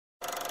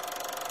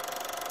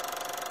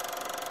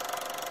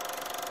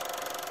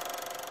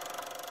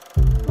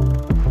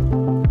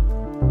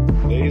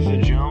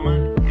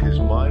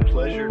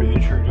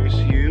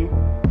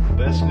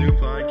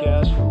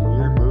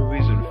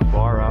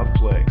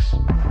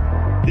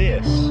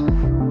This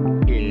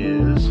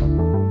is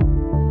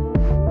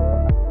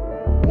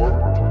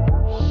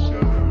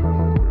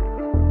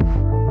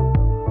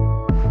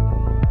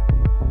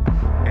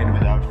And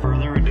without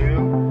further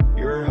ado,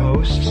 your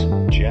hosts,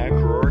 Jack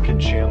Rourke and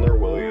Chandler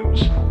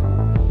Williams.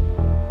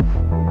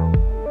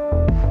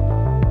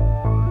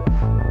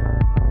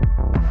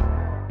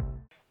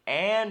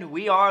 And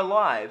we are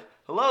live.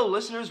 Hello,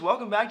 listeners.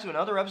 Welcome back to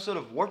another episode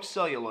of Warped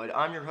Celluloid.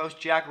 I'm your host,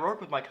 Jack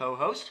Rourke, with my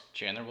co-host,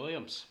 Chandler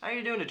Williams. How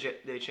you doing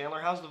today,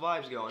 Chandler? How's the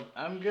vibes going?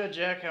 I'm good,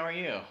 Jack. How are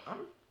you? I'm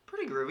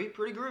pretty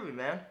groovy,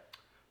 man.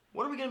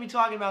 What are we going to be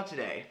talking about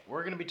today?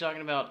 We're going to be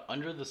talking about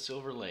Under the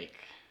Silver Lake.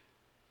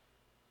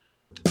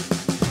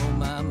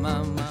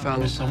 I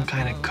found some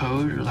kind of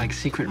code or like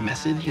secret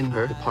message in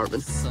her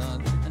apartment.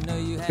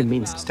 It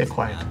means stay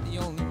quiet.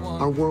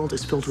 Our world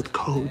is filled with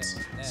codes,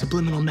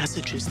 subliminal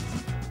messages,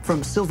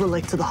 from Silver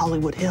Lake to the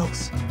Hollywood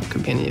Hills.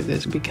 Could any of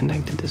this be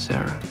connected to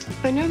Sarah?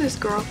 I know this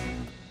girl.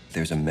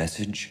 There's a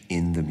message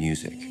in the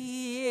music.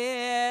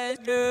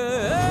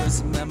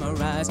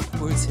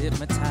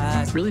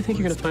 Really think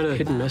you're gonna find a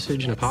hidden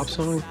message in a pop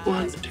song?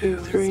 1, 2,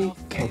 3.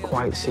 Can't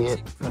quite see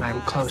it, but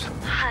I'm close.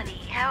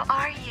 Honey, how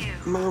are you?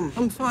 Mom,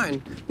 I'm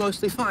fine.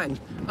 Mostly fine.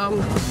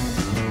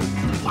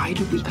 Why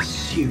do we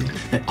assume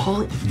that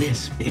all of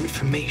this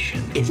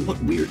information is what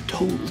we're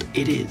told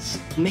it is?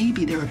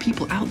 Maybe there are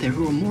people out there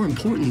who are more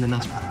important than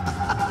us,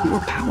 more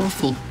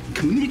powerful,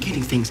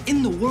 communicating things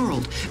in the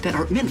world that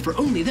are meant for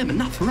only them and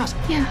not for us.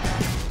 Yeah,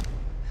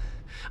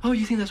 Oh,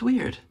 you think that's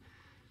weird?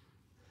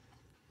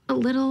 a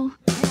little.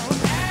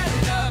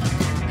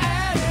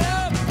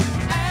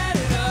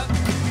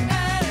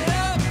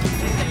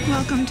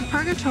 Welcome to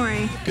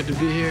Purgatory. Good to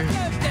be here.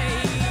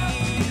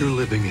 You're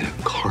living in a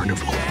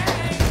carnival,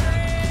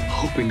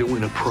 hoping to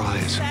win a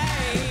prize.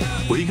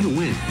 What are you gonna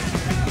win?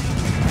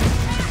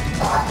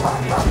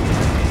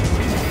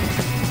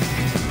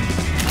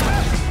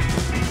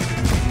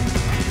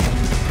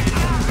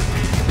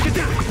 Get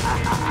down!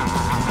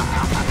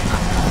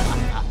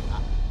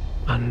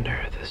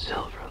 Under the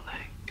Silver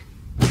Lake.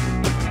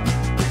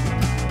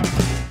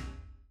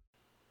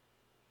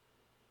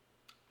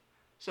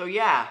 So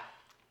yeah,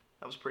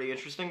 that was pretty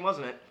interesting,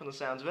 wasn't it, from the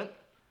sounds of it?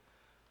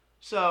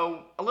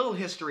 So, a little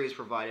history is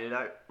provided.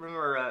 I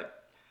remember,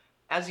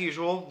 as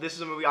usual, this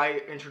is a movie I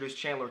introduced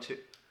Chandler to.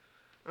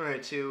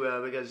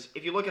 Because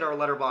if you look at our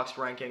Letterboxd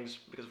rankings,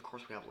 because of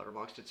course we have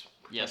Letterboxd, it's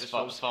Yes,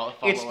 follow us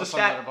it's on the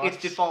stat, Letterboxd. it's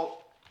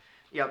default.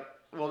 Yep,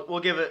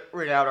 we'll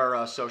read out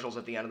our socials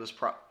at the end of this,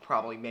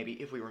 probably, maybe,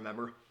 if we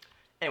remember.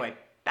 Anyway,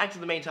 back to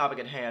the main topic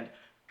at hand.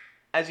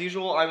 As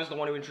usual, I was the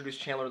one who introduced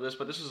Chandler to this,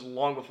 but this was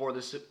long before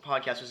this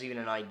podcast was even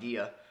an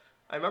idea.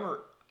 I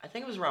remember, I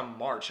think it was around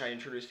March I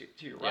introduced it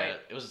to you, right? Yeah,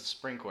 it was the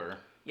spring quarter.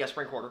 Yeah,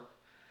 spring quarter.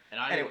 And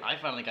I Anyway. I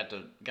finally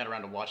got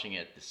around to watching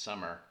it this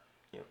summer.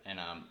 Yeah. And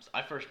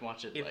I first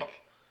watched it If like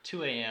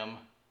 2 a.m.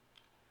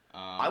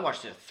 I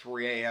watched it at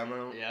 3 a.m.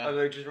 and Yeah.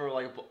 I just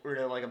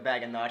remember like a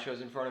bag of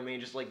nachos in front of me,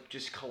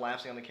 just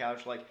collapsing on the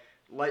couch,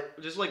 let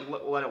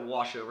it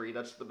wash over you.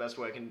 That's the best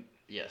way I can.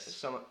 Yes.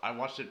 Some- I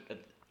watched it.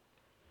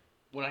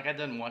 When I got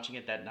done watching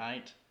it that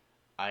night,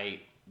 I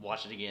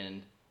watched it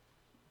again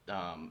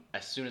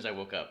as soon as I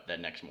woke up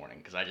that next morning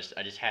because I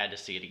just had to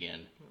see it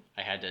again.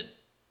 I had to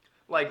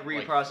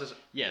reprocess.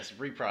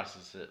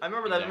 reprocess it. I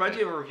remember that reminds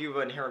me of a review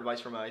of Inherent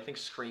Vice from I think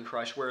Screen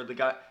Crush, where the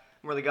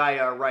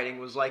guy writing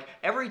was like,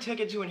 every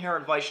ticket to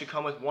Inherent Vice should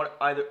come with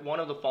either one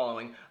of the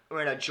following: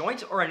 or in a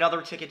joint or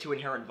another ticket to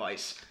Inherent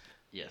Vice.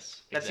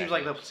 Yes. That seems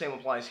like the same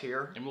applies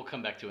here. And we'll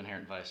come back to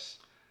Inherent Vice.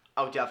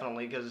 Oh,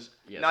 definitely, because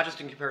Yes. not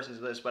just in comparison to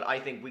this, but I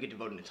think we could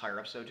devote an entire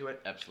episode to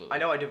it. Absolutely. I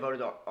know I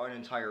devoted an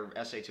entire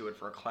essay to it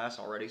for a class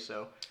already,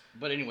 so.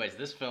 But anyways,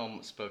 this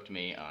film spoke to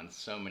me on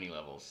so many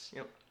levels.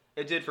 Yep.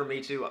 It did for me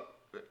too.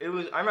 It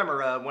was. I remember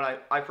when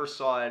I first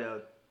saw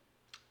it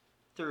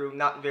through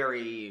not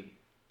very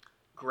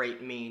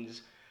great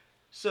means.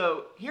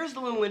 So here's the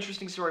little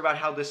interesting story about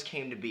how this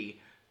came to be.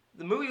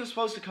 The movie was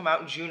supposed to come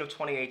out in June of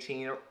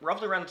 2018,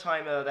 roughly around the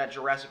time that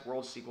Jurassic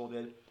World sequel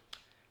did.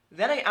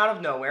 Then out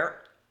of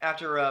nowhere,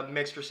 after a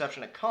mixed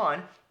reception at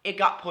Cannes, it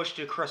got pushed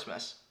to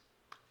Christmas.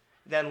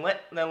 Then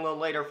a little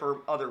later,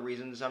 for other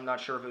reasons, I'm not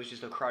sure if it was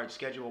just a crowded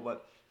schedule,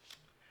 but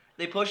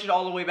they pushed it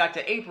all the way back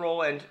to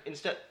April, and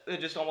instead they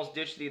just almost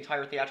ditched the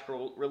entire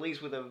theatrical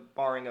release, with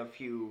barring a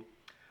few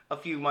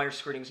minor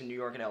screenings in New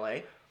York and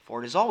LA.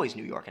 For it is always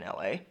New York and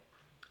LA,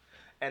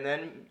 and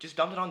then just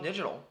dumped it on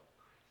digital.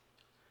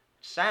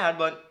 Sad,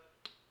 but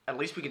at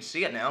least we can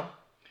see it now.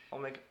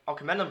 I'll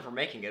commend them for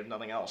making it, if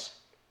nothing else.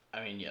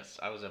 I mean, yes,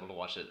 I was able to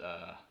watch it.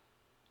 I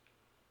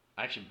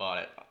actually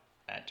bought it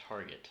at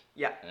Target.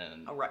 Yeah.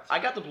 And All right. I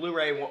got the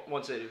Blu-ray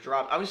once it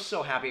dropped. I was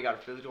so happy I got a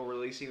physical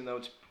release, even though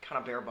it's kind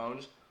of bare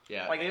bones.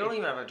 Yeah. Like they don't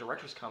even have a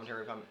director's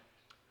commentary,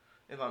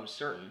 if I'm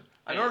certain.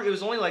 I Yeah. remember it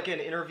was only like an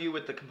interview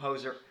with the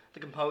composer,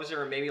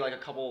 and maybe like a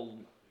couple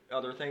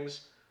other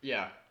things.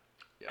 Yeah.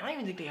 I don't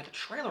even think they had the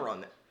trailer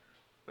on it.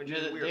 Which Yeah,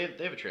 is weird.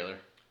 they have a trailer.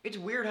 It's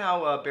weird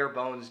how bare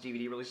bones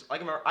DVD release.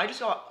 Like I just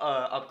saw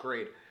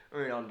Upgrade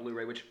on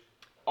Blu-ray, which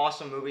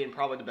awesome movie and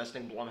probably the best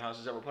thing Blumhouse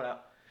has ever put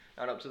out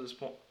up to this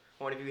point.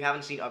 point. If you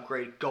haven't seen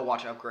Upgrade, go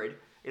watch Upgrade.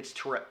 It's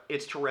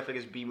terrific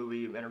as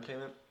B-movie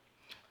entertainment.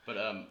 But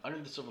Under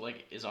the Silver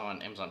Lake is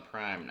on Amazon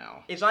Prime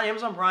now. It's on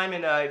Amazon Prime,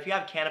 and if you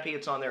have Canopy,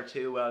 it's on there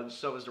too.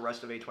 So is the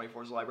rest of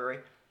A24's library.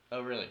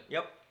 Oh, really?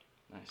 Yep.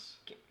 Nice.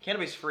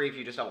 Canopy's free if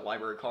you just have a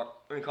library card.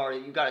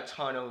 You've got a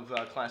ton of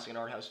classic and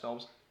art house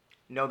films.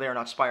 No, they are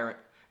not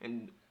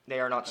they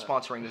are not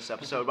sponsoring this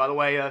episode. By the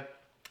way,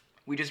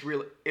 we just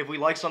really, if we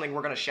like something,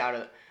 we're gonna shout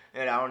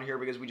it out on here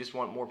because we just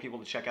want more people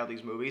to check out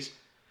these movies.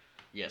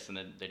 Yes, and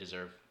then they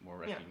deserve more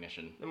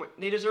recognition. Yeah.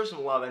 They deserve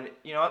some love, and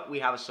you know what? We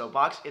have a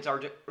soapbox. It's our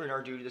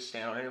duty to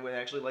stand on it and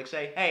actually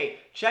say, hey,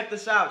 check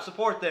this out,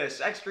 support this,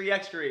 extra.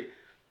 Absolutely.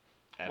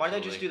 Why did I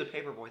just do the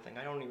Paperboy thing?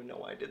 I don't even know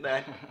why I did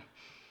that.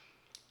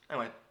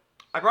 Anyway,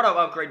 I brought up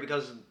Upgrade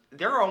because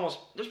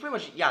there's pretty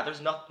much,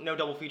 there's no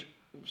double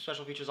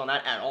special features on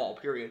that at all,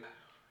 period.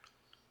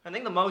 I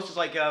think the most is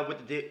like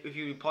if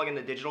you plug in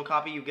the digital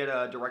copy, you get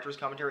a director's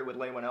commentary with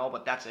Leigh Whannell,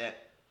 but that's it.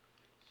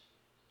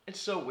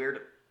 It's so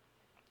weird.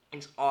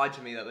 It's odd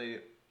to me that they...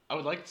 I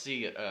would like to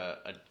see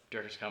a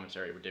director's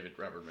commentary with David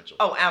Robert Mitchell.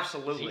 Oh,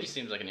 absolutely. He just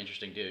seems like an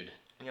interesting dude.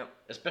 Yep.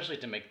 Especially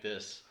to make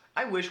this.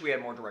 I wish we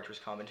had more director's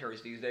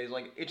commentaries these days.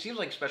 Like, it seems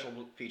like special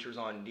features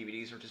on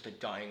DVDs are just a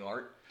dying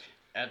art.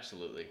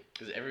 Absolutely.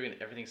 Because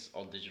everything's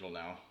all digital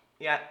now.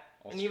 Yeah.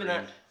 All and even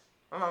that...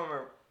 I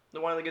remember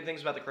one of the good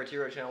things about the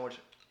Criterion channel, which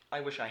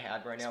I wish I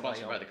had right now.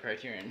 Sponsored by the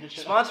Criterion.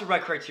 Sponsored by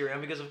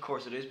Criterion, because of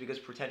course it is, because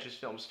pretentious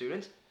film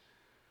students.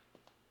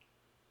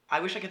 I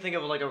wish I could think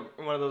of like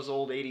one of those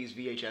old 80s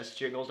VHS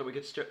jingles that we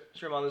could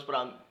stream on this,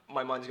 but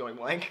my mind's going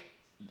blank.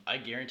 I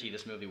guarantee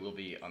this movie will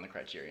be on the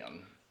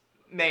Criterion.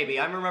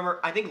 Maybe.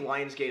 I think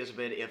Lionsgate is a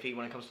bit iffy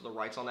when it comes to the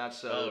rights on that,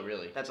 so... Oh,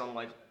 really? That's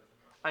unlikely.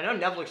 I know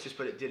Netflix just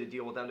did a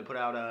deal with them to put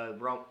out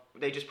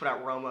they just put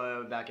out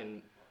Roma back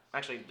in...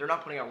 Actually, they're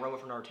not putting out Roma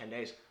for another 10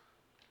 days.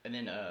 And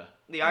then,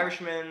 The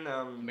Irishman,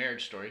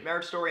 Marriage Story.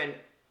 Marriage Story, and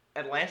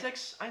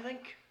Atlantics, I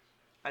think?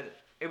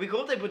 It'd be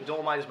cool if they put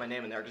Dolomite as my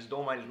name in there, because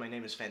Dolomite as my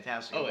name is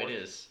fantastic. Oh, it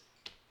is.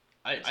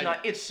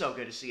 It's so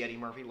good to see Eddie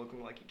Murphy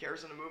looking like he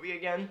cares in a movie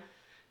again.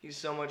 He's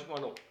so much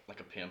fun. Like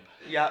a pimp.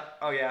 Yeah.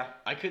 Oh, yeah.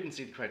 I couldn't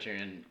see the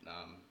Criterion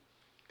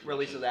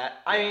release of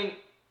that. Yeah.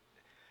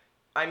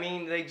 I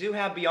mean, they do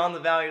have Beyond the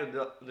Valley of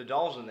the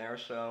Dolls in there,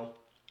 so...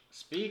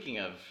 Speaking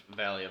of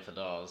Valley of the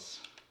Dolls...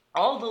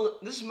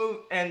 This movie,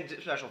 and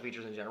special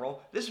features in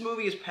general, this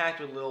movie is packed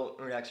with little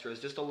extras,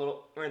 just the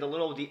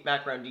little deep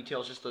background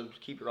details just to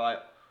keep your eye...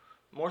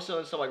 More so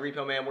than stuff like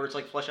Repo Man, where it's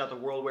like flesh out the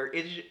world, where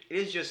it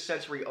is just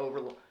sensory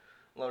overload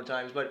at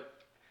times. But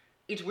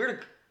it's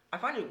weird. I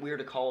find it weird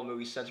to call a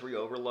movie sensory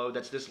overload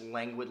that's this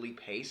languidly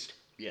paced.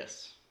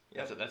 Yes.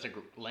 Yep.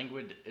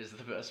 Languid is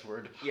the best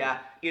word. Yeah,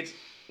 it's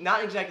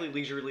not exactly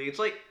leisurely. It's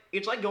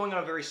like going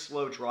on a very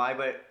slow drive,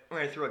 but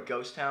through a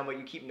ghost town. But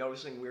you keep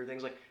noticing weird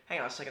things. Like, hang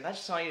on a second, that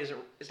sign is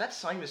that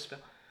sign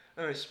misspelled?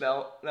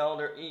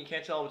 You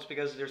can't tell if it's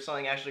because there's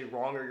something actually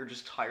wrong, or you're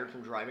just tired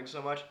from driving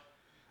so much.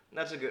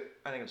 I think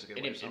it's a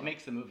good way. It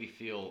makes the movie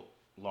feel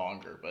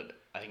longer, but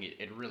I think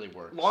it really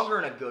works. Longer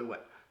in a good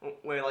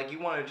way. Like, you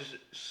want to just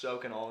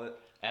soak in all of it.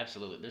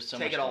 Absolutely. There's so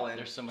Take much. it all in.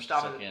 There's so much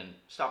Stop to soak in.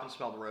 Stop and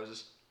smell the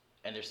roses.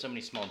 And there's so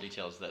many small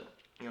details that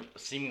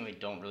seemingly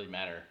don't really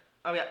matter.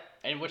 Oh yeah.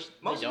 And which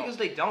mostly because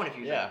they don't. If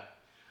you think.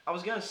 I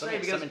was gonna say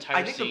because some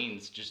entire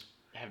scenes just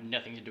have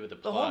nothing to do with the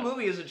plot. The whole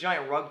movie is a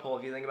giant rug pull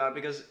if you think about it,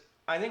 because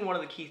I think one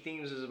of the key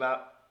themes is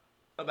about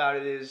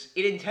it is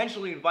it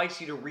intentionally invites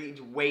you to read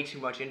way too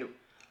much into.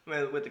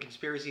 With the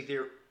conspiracy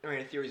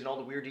theories and all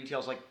the weird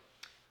details, like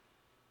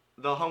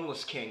the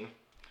homeless king.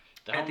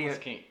 The homeless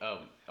king. Oh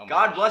my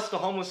God gosh. bless the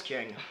homeless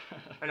king,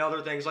 and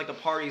other things like the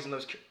parties and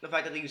the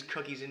fact that they use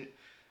cookies in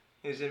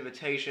his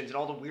invitations and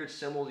all the weird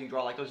symbols you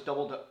draw, like those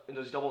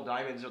double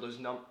diamonds or those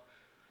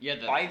Yeah,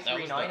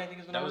 539 I think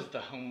is the number. That was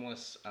the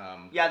homeless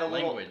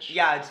language.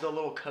 It's the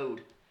little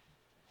code.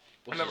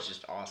 Which is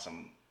just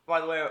awesome. By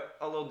the way,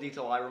 a little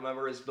detail I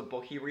remember is the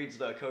book he reads,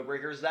 the Code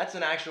Breakers. That's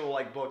an actual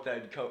book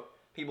that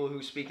people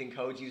who speak in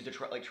codes use to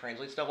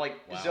translate stuff.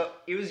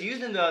 It was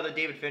used in the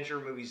David Fincher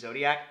movie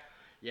Zodiac.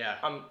 Yeah.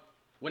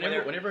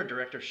 Whenever a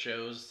director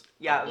shows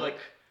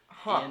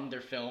in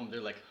their film,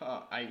 they're like,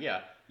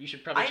 you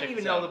should probably check this out. I didn't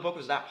even know the book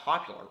was that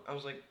popular. I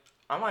was like,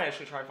 I might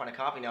actually try and find a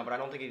copy now, but I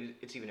don't think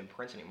it's even in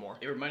print anymore.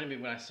 It reminded me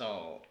when I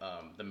saw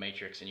The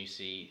Matrix and you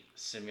see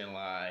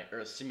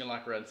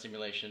Simulacra and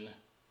Simulation,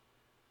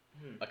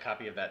 a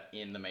copy of that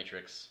in The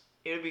Matrix.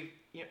 It would be,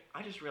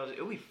 I just realized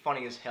it would be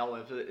funny as hell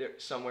if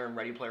somewhere in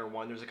Ready Player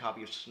One there's a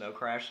copy of Snow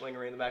Crash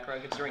lingering in the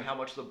background, considering how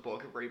much the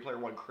book of Ready Player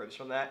One cribs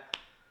from that.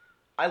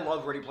 I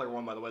love Ready Player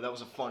One, by the way. That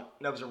was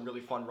a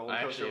really fun roller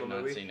coaster of a movie. I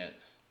actually have not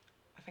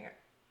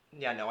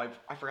seen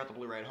it. I forgot the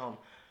Blu-ray at home.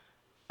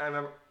 I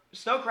remember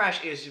Snow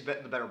Crash is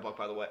the better book,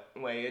 by the way.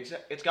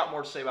 It's got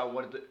more to say about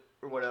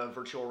what a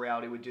virtual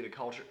reality would do to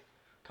culture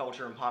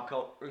and pop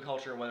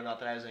culture, and whether or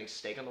not that has any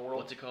stake in the world.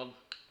 What's it called?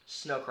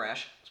 Snow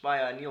Crash. It's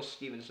by Neil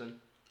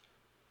Stephenson.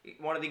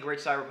 One of the great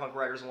cyberpunk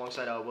writers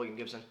alongside William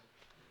Gibson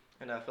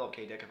and Philip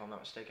K. Dick, if I'm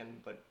not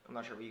mistaken, but I'm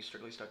not sure if he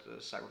strictly stuck to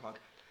cyberpunk.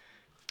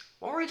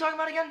 What were we talking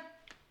about again?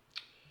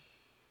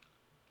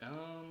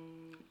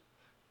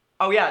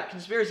 Oh yeah,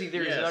 conspiracy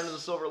theories and Yes. Under the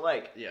Silver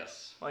Lake.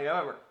 Yes. Like I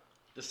remember.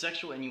 The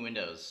sexual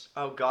innuendos.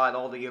 Oh god,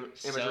 all the imagery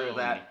So of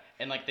that. many.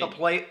 And like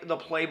they, The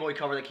Playboy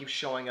cover that keeps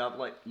showing up.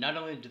 Like not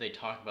only do they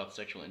talk about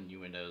sexual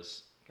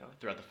innuendos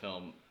throughout the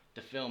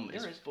film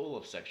is full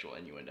of sexual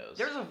innuendos.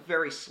 there's a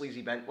very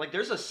sleazy bent. Like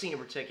there's a scene in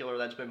particular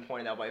that's been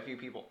pointed out by a few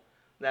people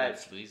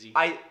That's sleazy.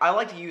 I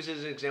like to use it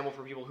as an example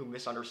for people who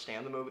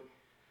misunderstand the movie.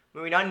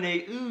 Not in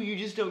a ooh you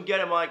just don't get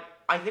it. I'm like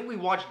I think we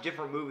watch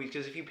different movies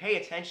because if you pay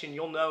attention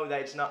you'll know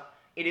that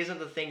it isn't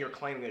the thing you're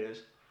claiming it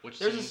is. Which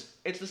There's scene?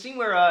 it's the scene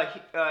where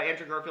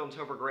Andrew Garfield and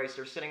Topher Grace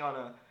they're sitting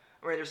on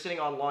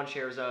lawn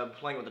chairs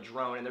playing with a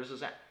drone and there's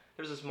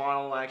this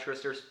model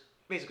actress they're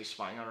basically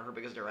spying on her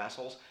because they're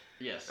assholes.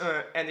 Yes.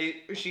 And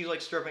she's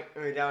like stripping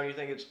her down. You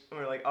think it's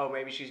like oh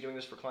maybe she's doing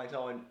this for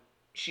clientele and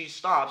she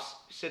stops,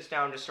 sits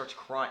down, and just starts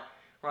crying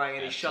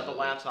and they shut the Absolutely.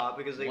 laptop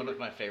because they One of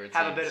my favorite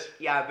have scenes.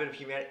 a bit of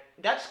humanity.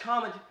 That's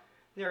common.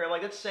 There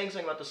like that's saying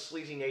something about the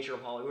sleazy nature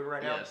of Hollywood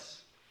right now. Yes.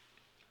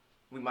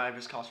 We might have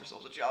just cost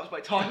ourselves the jobs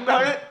by talking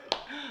about it.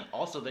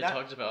 Also, they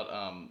talked about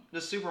the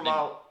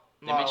supermodel.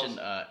 They mentioned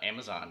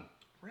Amazon.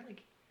 Really?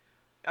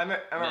 I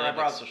remember They I had,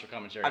 brought social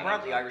commentary. I on brought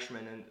up The Amazon.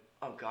 Irishman and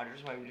oh god, it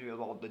just reminded me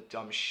of all the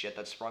dumb shit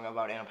that sprung up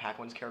about Anna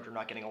Paquin's character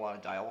not getting a lot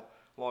of dialogue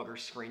or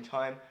screen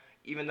time.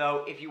 Even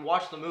though if you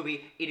watch the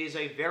movie, it is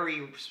a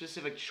very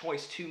specific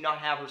choice to not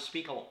have her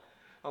speak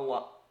a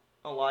lot,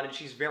 and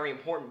she's very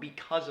important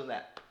because of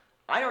that.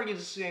 I'd argue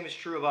the same is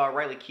true of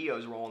Riley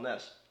Keough's role in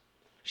this.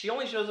 She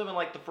only shows up in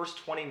like the first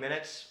 20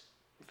 minutes,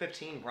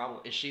 15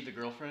 probably. Is she the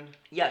girlfriend?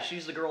 Yeah,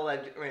 she's the girl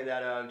that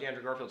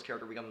Andrew Garfield's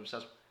character becomes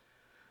obsessed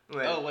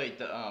with. Oh wait,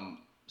 the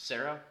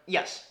Sarah.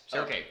 Yes.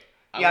 Sarah. Okay.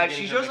 Yeah,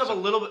 she shows up a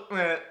little bit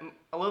at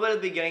the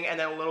beginning and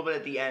then a little bit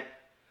at the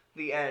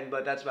end.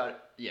 But that's about it.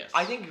 Yes.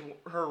 I think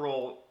her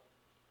role,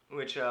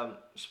 which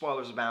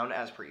spoilers abound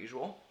as per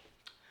usual.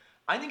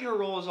 I think her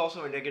role is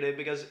also indicative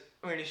because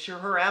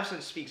her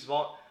absence speaks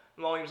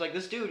volumes. Like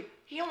this dude,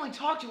 he only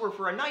talked to her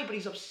for a night, but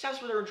he's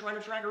obsessed with her and trying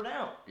to track her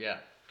down. Yeah,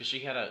 because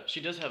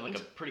she does have like a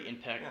pretty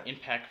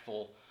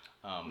impactful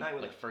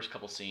like first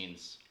couple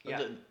scenes.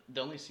 Yeah.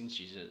 The only scenes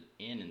she's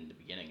in the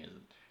beginning is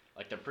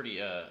like they're pretty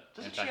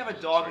Doesn't she have a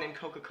impactful. dog named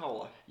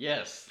Coca-Cola?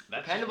 Yes,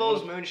 that's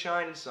Dependables,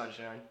 Moonshine, and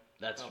Sunshine.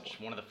 That's just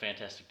one of the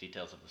fantastic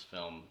details of this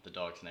film. The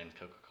dog's named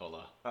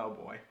Coca-Cola. Oh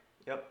boy.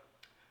 Yep.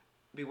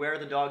 Beware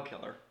the dog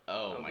killer.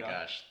 Oh my God.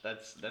 gosh,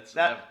 that's That's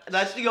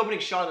the opening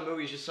shot of the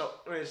movie. It's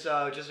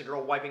just a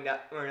girl wiping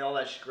all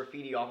that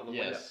graffiti off of the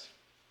window. Yes.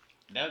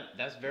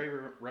 That's very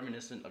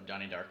reminiscent of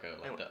Donnie Darko,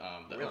 like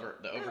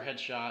the overhead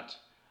shot,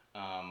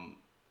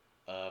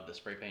 of the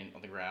spray paint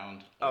on the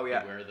ground. Oh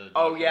yeah.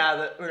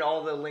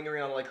 All the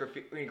lingering on like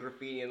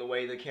graffiti and the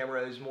way the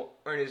camera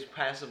is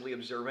passively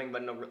observing,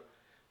 but in a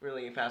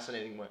really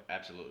fascinating way.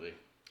 Absolutely.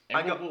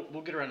 And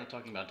we'll get around to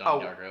talking about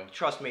Donnie Darko.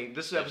 Trust me,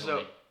 this Definitely.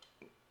 episode.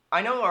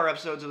 I know our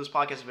episodes of this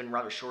podcast have been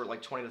rather short,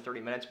 like 20 to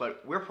 30 minutes,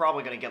 but we're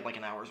probably going to get like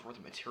an hour's worth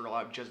of material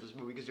out of just this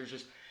movie because there's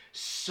just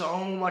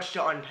so much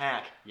to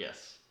unpack.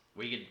 Yes.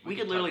 We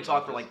could literally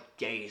talk for like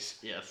days.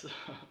 Yes.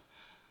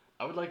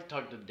 I would like to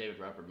talk to David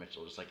Robert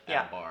Mitchell, just like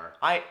at a bar.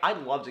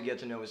 I'd love to get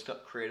to know his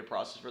creative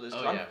process for this. Oh,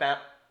 I'm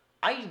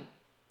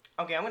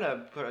going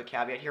to put a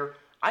caveat here.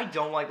 I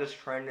don't like this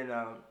trend in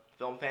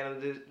film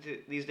fan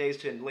these days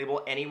to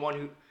label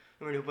anyone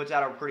who puts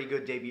out a pretty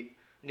good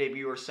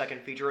debut or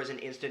second feature as an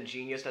instant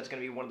genius that's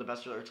going to be one of the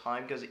best of their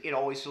time because it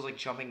always feels like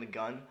jumping the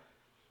gun.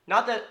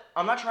 Not that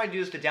I'm not trying to do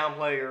this to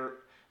downplay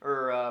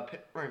or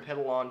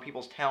piddle on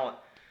people's talent.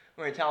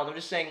 I'm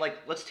just saying like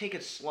let's take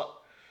it slow.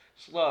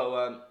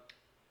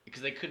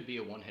 Because they could be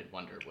a one-hit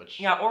wonder,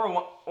 which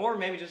or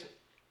maybe just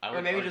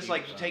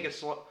take it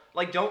slow.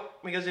 Like don't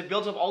because it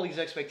builds up all these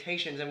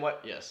expectations and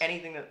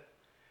anything that.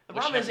 The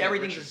problem is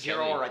everything's a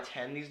 0 or a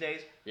 10 these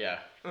days. Yeah.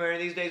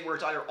 These days where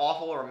it's either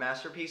awful or a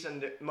masterpiece,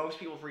 and most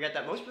people forget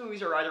that most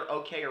movies are either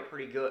okay or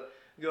pretty good,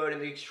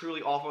 and the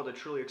truly awful or the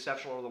truly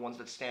exceptional are the ones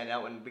that stand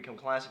out and become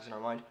classics in our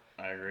mind.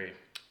 I agree.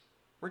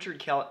 Richard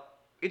Kelly.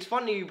 It's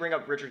funny you bring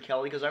up Richard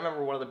Kelly because I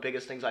remember one of the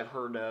biggest things I've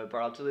heard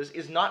brought up to this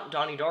is not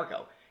Donnie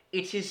Darko.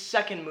 It's his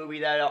second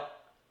movie that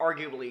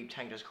arguably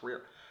tanked his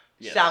career.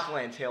 Yes.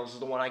 Southland Tales is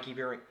the one I keep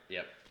hearing.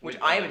 Yep. Which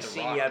I haven't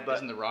seen yet, but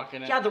isn't The Rock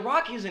in it? Yeah, The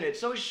Rock is in it.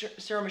 So is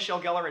Sarah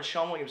Michelle Gellar and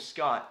Sean William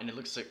Scott. And it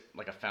looks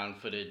like a found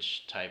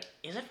footage type.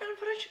 Is it found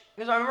footage?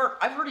 Because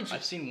I've heard it's.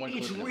 I've seen one.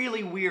 It's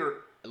really weird.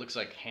 It looks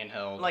like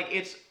handheld.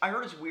 I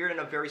heard it's weird in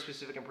a very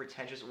specific and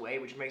pretentious way,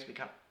 which makes me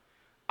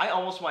I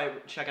almost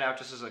might check it out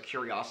just as a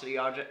curiosity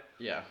object.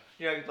 Yeah.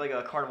 Like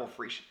a carnival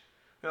freak.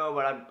 No,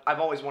 but I've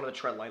always wanted to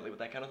tread lightly with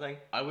that kind of thing.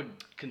 I would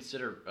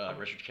consider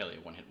Richard Kelly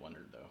a one-hit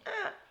wonder, though.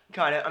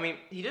 Kind of. I mean,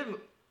 he did.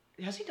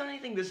 Has he done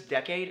anything this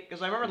decade?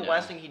 Because I remember the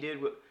last thing he did,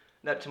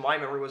 that to my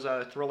memory, was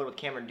a thriller with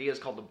Cameron Diaz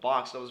called The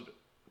Box that was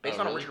based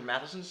on a Richard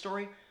Matheson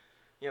story.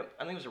 Yeah,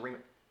 I think it was a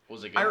remake.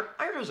 Was it good?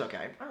 I heard it was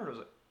okay.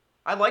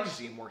 I'd like to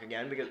see him work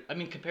again because I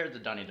mean, compared to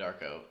Donnie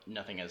Darko,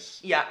 nothing is.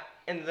 yeah.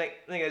 And the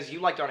thing is, you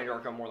like Donnie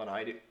Darko more than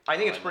I do. I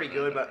think Oh, it's I pretty love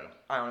Donnie good, but Darko.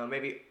 I don't know.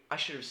 Maybe I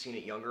should have seen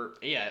it younger.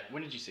 Yeah,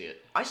 when did you see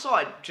it? I saw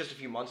it just a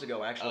few months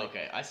ago, actually. Oh,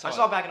 okay, I I saw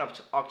saw it- it back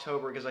in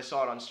October because I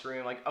saw it on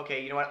stream. Like,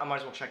 okay, you know what? I might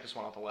as well check this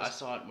one off the I list.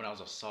 saw it when I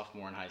was a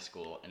sophomore in high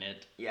school, and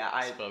it Yeah,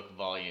 I spoke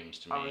volumes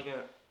to I was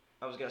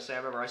me. gonna say. I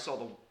remember I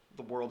saw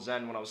the World's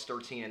End when I was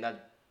 13, and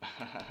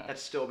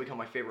that's still become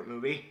my favorite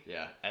movie.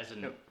 Yeah, as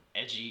an Yep.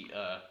 edgy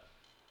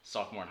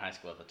sophomore in high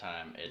school at the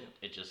time,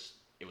 it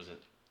was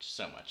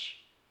so much.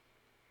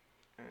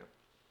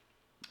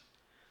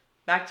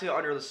 Back to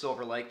Under the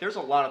Silver Lake. There's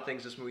a lot of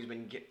things this movie's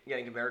been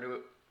getting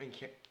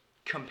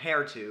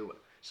compared to.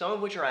 Some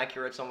of which are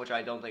accurate, some of which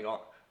I don't think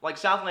are. Like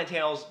Southland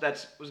Tales,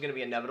 was going to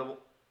be inevitable.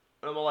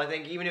 I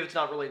think even if it's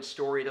not really a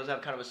story, it does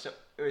have kind of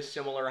a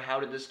similar. How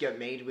did this get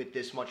made with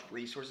this much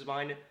resources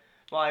behind it?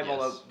 Vibe. Yes.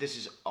 Although this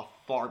is a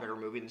far better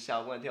movie than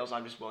Southland Tales,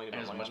 I'm just willing to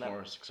And bet it's money much on that.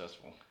 more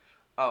successful.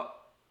 Oh,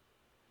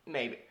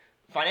 maybe.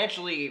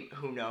 Financially,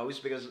 who knows?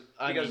 Because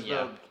I mean,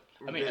 yeah.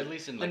 I mean, the- at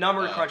least in, the like,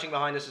 number crunching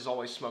behind this is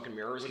always smoke and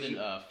mirrors. 'cause Within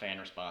you- fan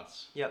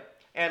response. Yep.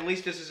 And at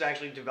least this is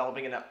actually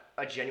developing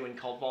a genuine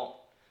cult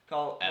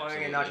following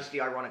and not Absolutely. just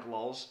the ironic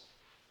lulls.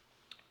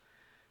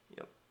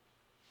 Yep.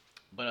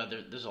 But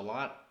there's a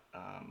lot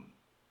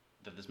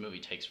that this movie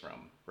takes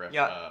from.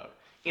 Yeah.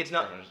 It's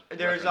not.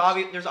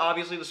 There's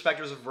obviously the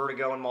specters of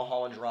Vertigo and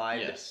Mulholland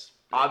Drive. Yes.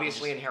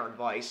 Obviously, Just Inherent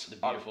Vice. the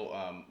beautiful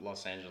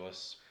Los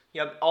Angeles.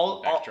 Yep.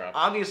 backdrop.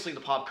 Obviously the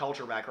pop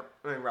culture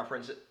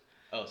reference.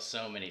 Oh,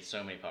 so many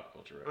pop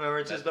culture. Remember,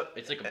 it's just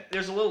it's like a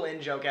there's a little in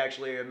joke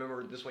actually. I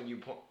remember this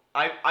one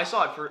I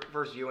saw it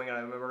first viewing and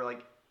I remember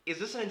like, is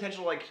this an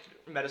intentional like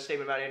meta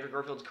statement about Andrew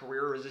Garfield's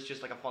career or is this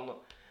just like a fun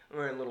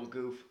little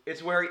goof?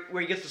 It's where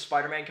he gets the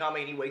Spider-Man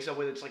comic and he wakes up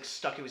with it's like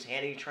stuck to his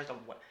hand and he tries to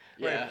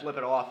flip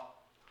it off.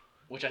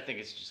 which I think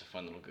is just a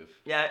fun little goof.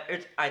 Yeah,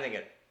 I think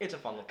it's a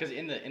fun little. Because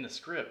in the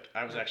script,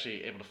 I was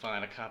actually able to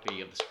find a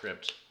copy of the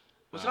script.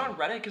 Was it on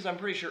Reddit? Because I'm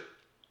pretty sure.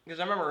 Because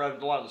I remember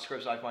a lot of the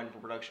scripts I find for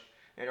production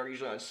and are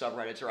usually on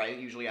subreddits, or I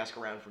usually ask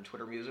around from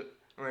Twitter music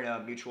or in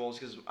mutuals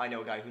because I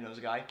know a guy who knows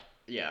a guy.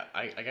 Yeah,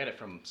 I got it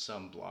from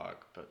some blog,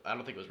 but I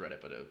don't think it was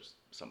Reddit, but it was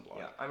some blog.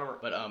 Yeah, I remember.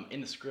 But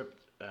in the script,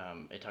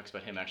 it talks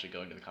about him actually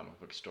going to the comic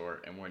book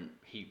store, and when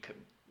he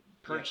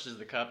purchases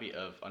the copy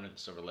of Under the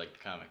Silver Lake, the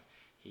comic,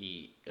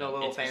 he The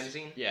little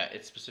fanzine? Yeah,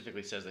 it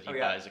specifically says that he Oh,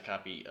 yeah. buys a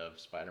copy of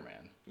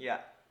Spider-Man. Yeah.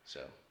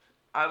 So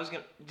I was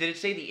gonna. Did it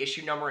say the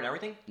issue number and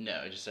everything?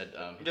 no, it just said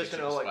he Just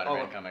picks gonna up like the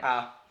Spider-Man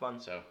comic. fun.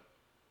 So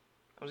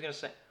I was gonna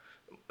say.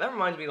 That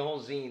reminds me of the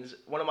whole zines.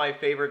 One of my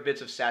favorite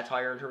bits of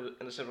satire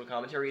in the central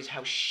commentary is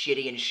how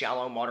shitty and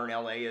shallow modern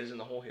LA is and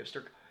the whole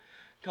hipster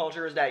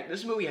culture is that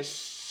this movie has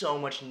so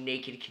much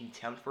naked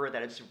contempt for it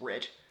that it's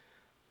rich.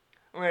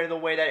 Right, the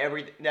way that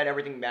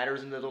everything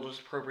matters and that they'll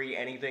just appropriate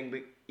anything,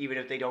 but even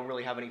if they don't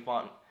really have any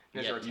fondness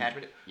Yeah, or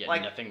attachment. yeah,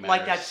 like, nothing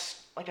like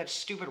matters. that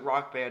stupid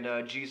rock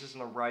band, Jesus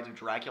and the Rise of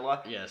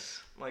Dracula.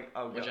 yes, Like,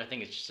 oh which god. I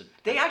think is just a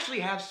They actually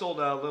have sold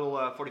a little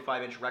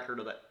 45-inch record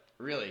of that.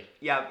 really.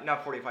 Yeah,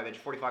 not 45-inch,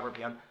 45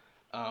 RPM.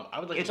 I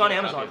would like. It's to on get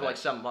a copy Amazon of for like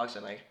that.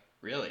 $7, I think.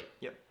 Really?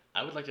 Yep.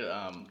 I would like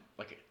to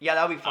like. Yeah,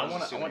 that would be fun. I as a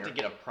want souvenir. to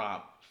get a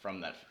prop from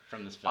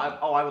this film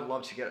I would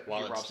love to get a while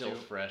few it's props still too.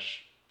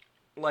 fresh.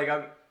 Like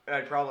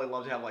I'd probably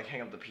love to have like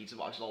hang up the pizza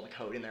box with all the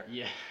code in there.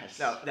 Yes.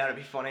 No, that'd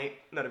be funny.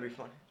 That'd be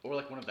funny. Or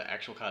like one of the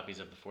actual copies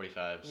of the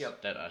 45s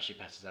Yep. that she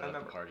passes out I at the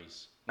remember-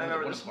 parties. I One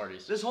remember of this, the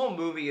parties. this whole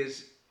movie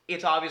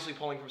it's obviously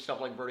pulling from stuff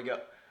like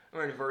Vertigo,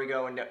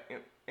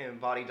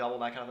 and Body Double,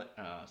 that kind of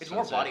thing. It's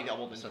more Sunset- Body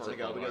Double than Sunset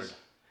Vertigo Boulevard. because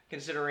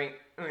considering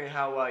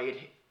how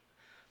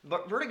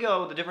but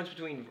Vertigo, the difference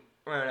between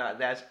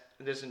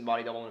this and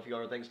Body Double and a few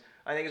other things,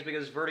 I think is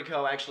because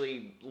Vertigo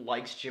actually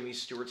likes Jimmy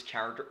Stewart's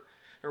character,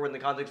 or in the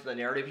context of the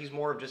narrative, he's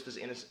more of just this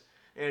innocent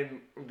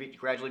and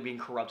gradually being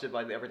corrupted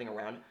by everything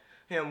around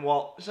him.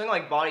 While something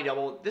like Body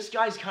Double, this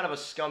guy's kind of a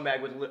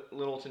scumbag with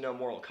little to no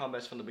moral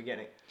compass from the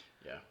beginning.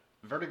 Yeah.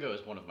 Vertigo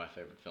is one of my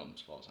favorite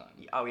films of all time.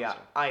 Oh yeah, So,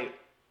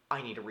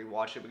 I need to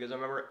rewatch it because I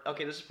remember,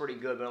 okay, this is pretty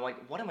good, but I'm like,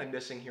 what am I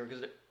missing here?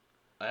 Because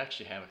I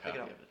actually have a copy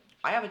of up. it.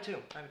 I have it too.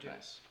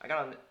 Nice. I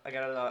got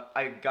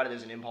it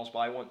as an impulse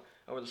buy one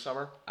over the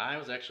summer. I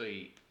was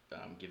actually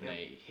given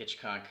a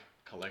Hitchcock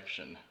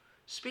collection.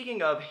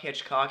 Speaking of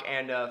Hitchcock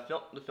and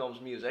the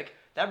film's music,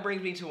 that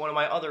brings me to one of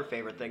my other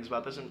favorite things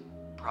about this, and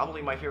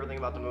probably my favorite thing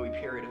about the movie,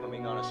 period, if I'm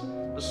being honest.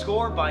 The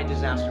score by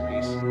Disaster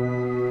Piece.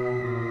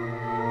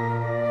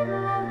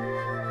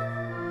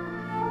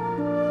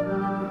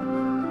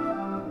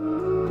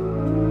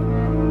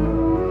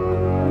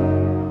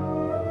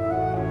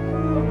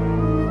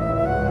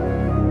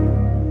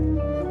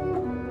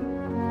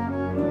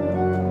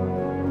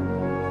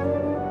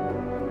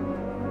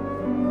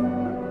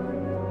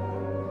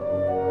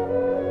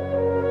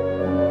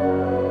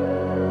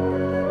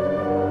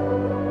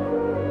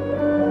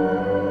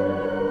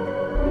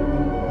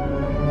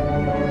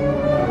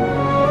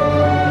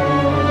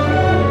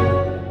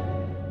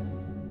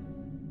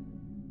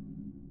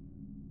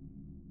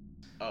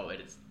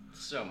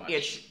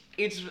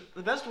 it's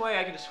the best way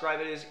I can describe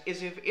it is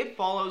if It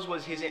Follows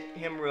was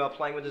him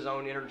playing with his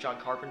own inner John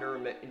Carpenter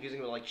and infusing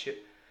it with like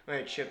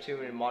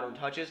chiptune and modern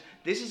touches.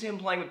 This is him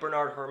playing with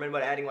Bernard Herrmann,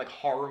 but adding like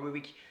horror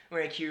movie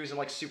cues and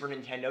like Super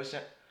Nintendo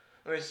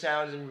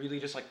sounds and really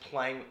just like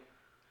playing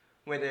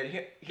with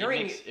it.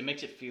 It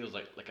makes it feel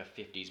like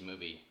a 50s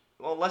movie.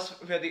 Well,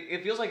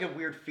 it feels like a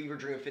weird fever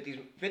dream of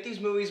 50s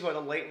movies where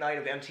the late night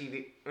of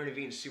MTV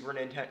and Super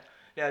Nintendo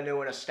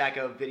and a stack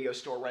of video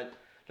store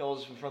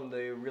rentals from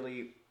the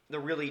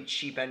really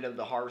cheap end of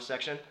the horror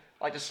section,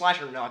 like the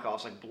slasher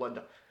knockoffs like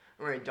Blood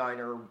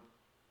Diner,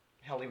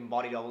 hell, even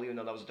Body Double, even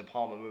though that was a De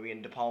Palma movie,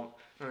 and De Palma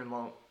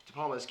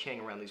is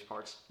king around these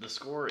parts. The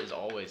score is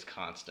always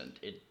constant.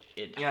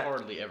 It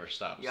hardly ever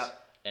stops. Yeah.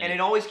 And it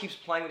always keeps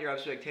playing with your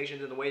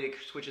expectations and the way it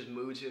switches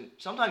moods, and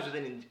sometimes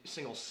within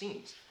single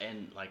scenes.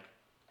 And like,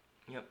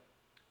 yep,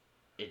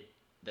 it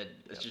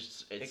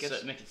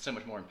makes it so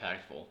much more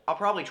impactful. I'll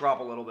probably drop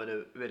a little bit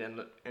of it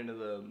into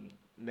the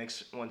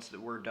mix once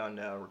we're done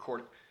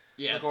recording.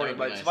 Yeah, recording.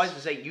 But nice. Suffice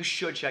to say, you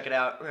should check it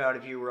out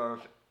if you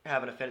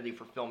have an affinity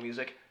for film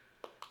music.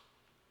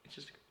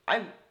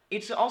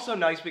 It's also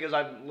nice because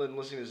I've been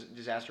listening to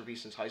Disaster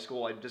Beast since high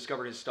school. I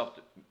discovered his stuff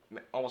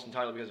almost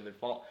entirely because of It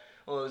Follows.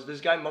 Well, this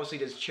guy mostly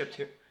does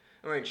chiptune,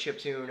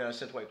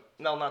 synthwave.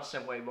 No, not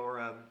synthwave,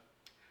 more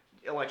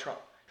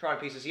electronic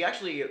pieces.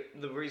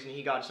 The reason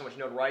he got so much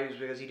notoriety was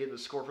because he did the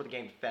score for the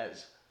game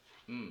Fez,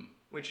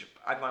 which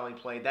I finally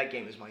played. That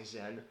game is my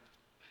zen.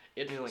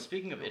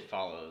 Speaking of It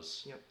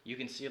Follows, yep. You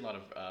can see a lot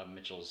of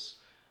Mitchell's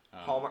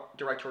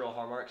directorial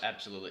hallmarks.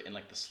 Absolutely, and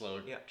like the slow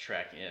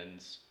track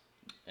ends.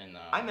 And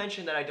I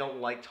mentioned that I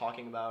don't like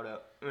talking about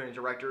a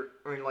director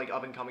or like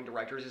up and coming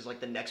directors is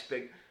like the next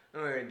big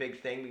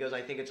thing because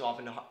I think it's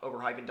often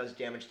overhyped and does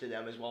damage to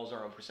them as well as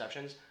our own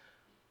perceptions.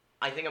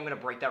 I think I'm gonna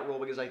break that rule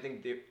because I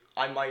think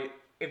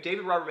if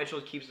David Robert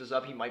Mitchell keeps this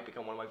up, he might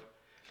become one of my,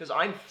 because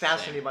I'm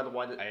fascinated by the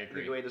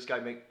way this guy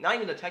not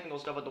even the technical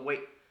stuff, but the way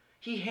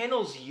he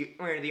handles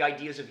the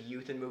ideas of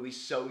youth in movies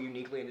so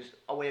uniquely and just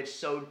a way it's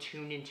so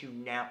tuned into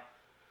now.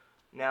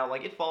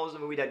 Like It Follows, a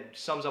movie that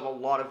sums up a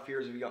lot of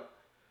fears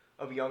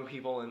of young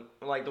people and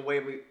like the way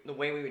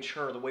we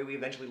mature, the way we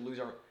eventually lose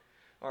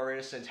our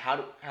innocence. How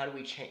do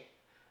we change?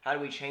 How do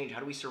we change? How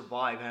do we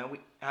survive?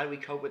 How do we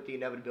cope with the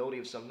inevitability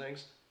of some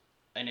things?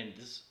 And in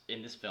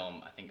this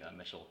film, I think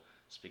Mitchell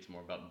speaks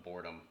more about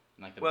boredom,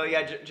 like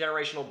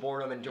generational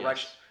boredom and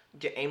direction,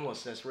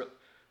 aimlessness.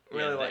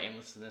 Really, the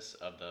aimlessness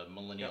of the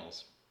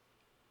millennials.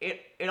 Yeah.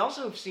 It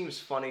also seems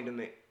funny to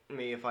me,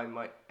 if I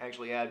might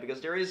actually add, because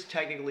there is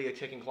technically a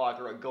ticking clock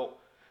or a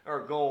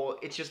goal.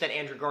 It's just that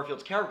Andrew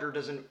Garfield's character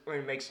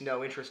makes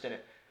no interest in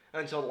it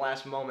until the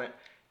last moment.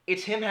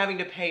 It's him having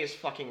to pay his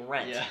fucking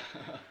rent. Yeah.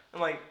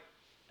 I'm like,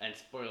 and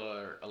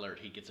spoiler alert,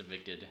 he gets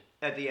evicted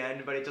at the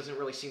end, but it doesn't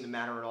really seem to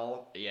matter at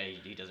all. Yeah,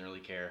 he doesn't really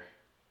care.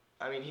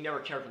 I mean, he never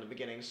cared from the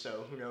beginning,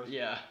 so who knows?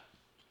 Yeah.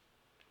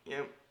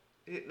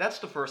 That's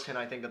the first hint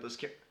I think that this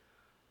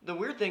the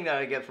weird thing that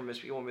I get from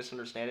people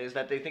misunderstand it is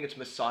that they think it's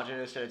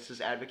misogynist and it's this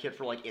advocate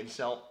for like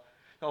incel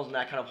and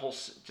that kind of whole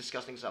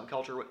disgusting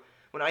subculture.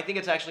 When I think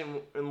it's actually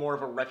more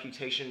of a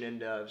refutation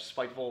and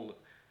spiteful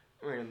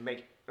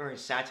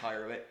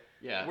satire of it.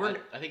 Yeah,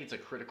 I think it's a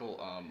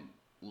critical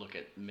look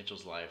at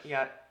Mitchell's life.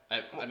 Yeah.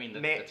 I mean,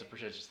 that's a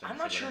pretentious thing. I'm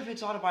not sure if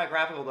it's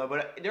autobiographical though,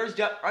 but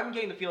I'm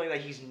getting the feeling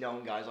that he's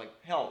known guys like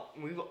hell.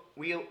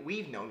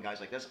 We've known guys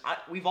like this.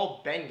 We've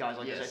all been guys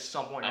like this at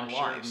some point in our lives.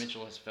 I'm sure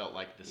Mitchell has felt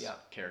like this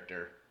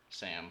character,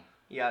 Sam.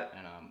 Yeah.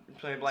 And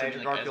played by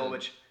Andrew Garfield,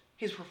 which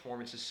his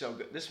performance is so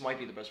good. This might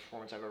be the best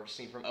performance I've ever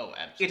seen from. Oh,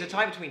 absolutely. It's a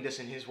tie between this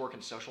and his work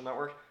in Social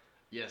Network.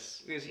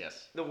 Yes. Because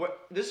yes.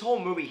 This whole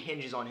movie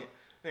hinges on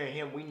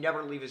him. We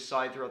never leave his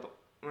side throughout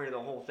the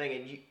whole thing,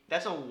 and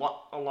that's a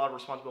lot of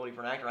responsibility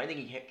for an actor. I think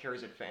he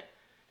carries it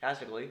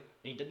fantastically.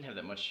 He didn't have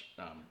that much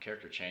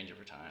character change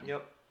over time.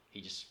 Yep.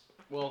 He just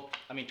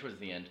towards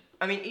the end.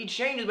 I mean, he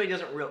changes, but he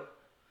doesn't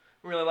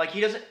really like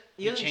he doesn't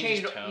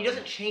change. He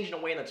doesn't change in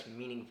a way that's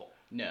meaningful.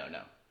 No.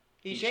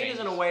 He changes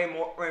in a way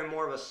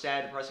more of a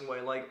sad, depressing way.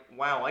 Like,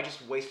 wow, I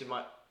just wasted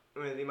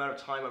the amount of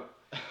time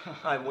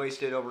I've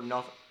wasted over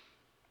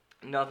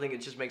nothing. It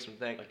just makes me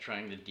think. Like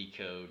trying to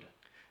decode.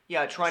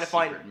 Yeah, trying to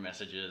find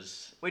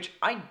messages. Which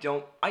I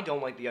don't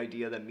like the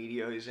idea that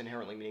media is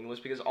inherently meaningless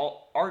because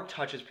art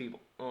touches people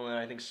and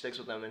I think sticks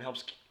with them and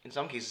helps in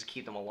some cases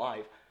keep them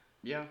alive.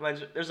 Yeah.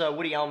 There's a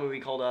Woody Allen movie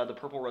called The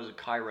Purple Rose of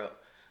Cairo,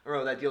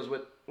 that deals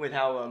with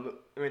how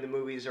the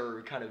movies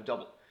are kind of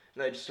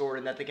double-edged sword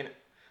and that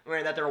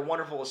that they're a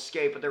wonderful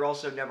escape, but they're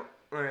also never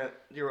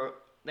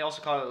they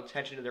also call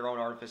attention to their own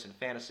artifice and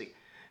fantasy.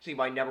 See,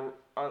 by never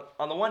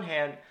on the one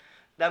hand.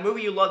 That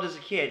movie you loved as a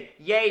kid,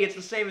 yay, it's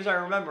the same as I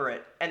remember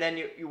it. And then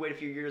you wait a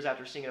few years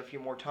after seeing it a few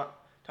more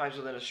times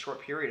within a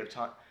short period of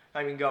time.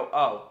 And you go,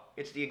 oh,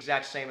 it's the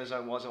exact same as I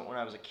was when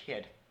I was a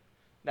kid.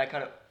 That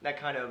kind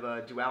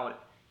of duality.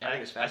 I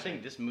think is fascinating. I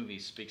think this movie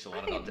speaks a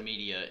lot about the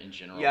media in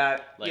general.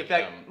 Yeah, like,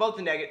 both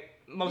the negative,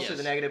 mostly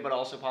the negative, but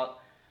also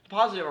the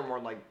positive are more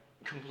like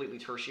completely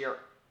tertiary.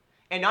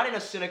 And not in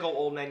a cynical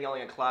old man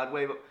yelling at cloud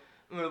way, but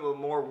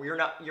more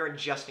you're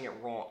ingesting it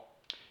wrong.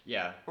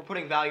 Yeah. We're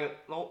putting value.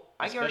 Well,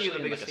 I can argue the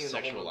Especially in, biggest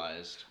like, a thing in the whole.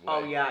 sexualized way.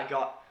 Oh yeah,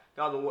 God,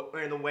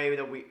 the way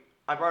that we.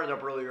 I brought it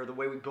up earlier. The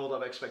way we build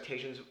up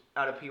expectations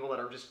out of people that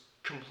are just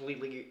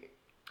completely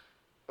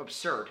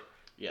absurd.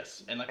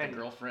 Yes, and like And the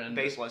girlfriend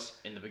baseless.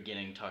 in the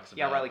beginning talks about.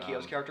 Yeah, Riley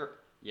Keough's character.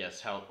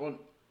 Yes, how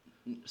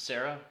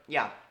Sarah?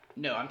 Yeah.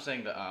 No, I'm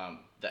saying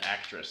the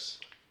actress.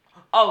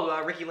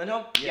 Oh, Ricky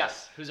Lindholm.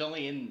 Yes, who's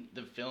only in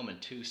the film in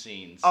 2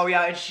 scenes. Oh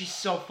yeah, and she's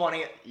so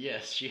funny.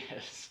 Yes, she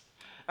is.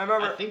 I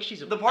remember. I think she's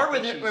the part I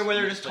with think him she's where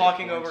they're used just to play a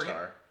talking porn over him.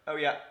 star. Oh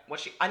yeah, what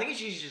she? I think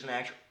she's just an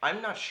actress.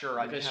 I'm not sure.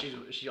 Because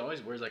she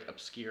always wears like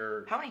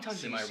obscure. How many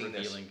times have you seen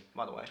this? Semi-revealing.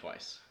 By the way,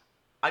 Twice.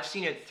 I've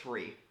seen it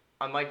 3.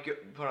 I might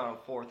put on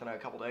a 4th in a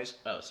couple days.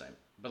 Oh, same.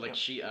 But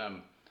like Yeah.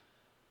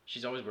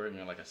 she's always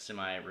wearing like a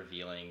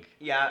semi-revealing.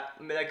 Yeah,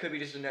 I mean, that could be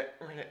just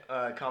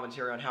a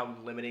commentary on how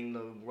limiting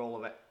the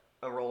role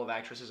of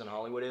actresses in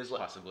Hollywood is.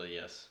 Possibly,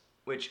 yes.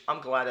 Which I'm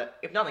glad that,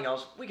 if nothing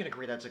else, we can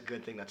agree that's a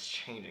good thing that's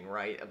changing,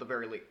 right? At the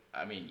very least.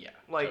 I mean, yeah.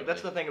 Like,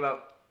 that's the totally. thing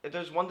about. If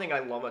there's one thing I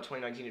love about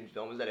 2019 in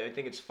film is that I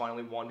think it's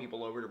finally won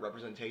people over to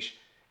representation,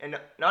 and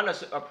not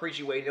in a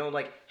preachy way. You know,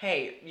 like,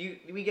 hey,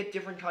 we get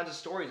different kinds of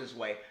stories this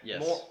way.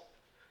 Yes. More.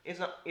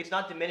 It's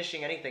not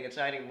diminishing anything. It's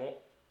adding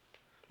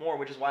more,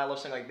 which is why I love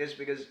something like this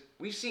because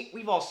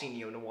we've all seen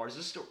neo noirs.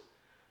 This story,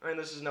 I mean,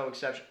 this is no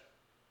exception.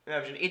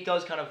 It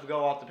does kind of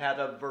go off the path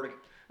of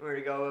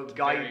Vertigo. It's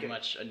Guy very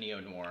much a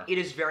neo-noir. It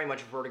is very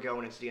much Vertigo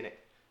in its DNA,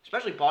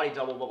 especially Body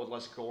Double, but with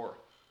less gore,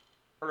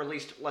 or at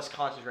least less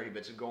concentrated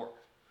bits of gore.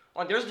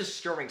 Like, there's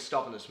disturbing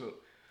stuff in this movie.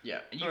 Yeah,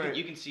 and Alright.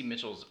 you can see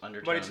Mitchell's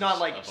undertones. But it's not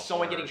like of a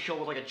someone horror. getting killed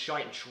with like a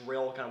giant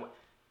drill kind of.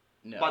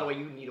 No. By the way,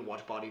 you need to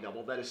watch Body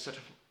Double. That is such a.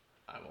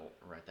 I will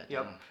write that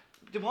Yep. down.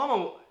 De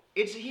Palma,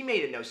 he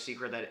made it no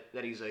secret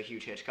that he's a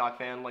huge Hitchcock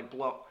fan. Like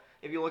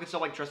if you look at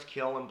stuff like Dress to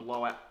Kill and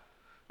Blowout,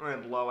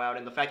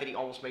 and the fact that he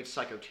almost made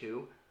Psycho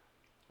 2,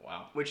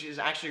 Wow. which is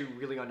actually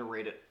really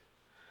underrated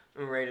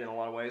in a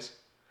lot of ways.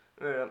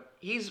 I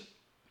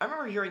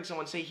remember hearing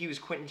someone say he was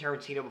Quentin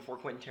Tarantino before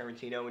Quentin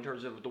Tarantino in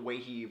terms of the way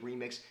he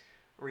remixes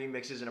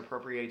and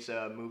appropriates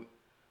old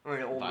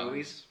Violence.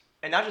 movies,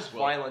 and not just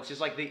Well- violence,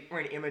 just like the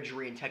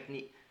imagery and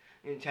technique,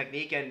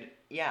 and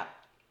yeah,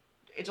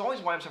 it's always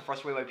why I'm so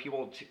frustrated by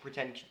people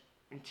pretend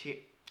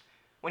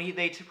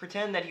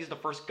that he's the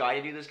first guy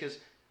to do this because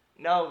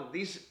no,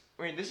 this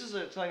is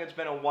something that's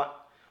been a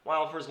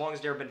while for as long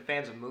as there have been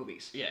fans of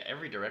movies. Yeah,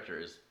 every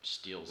director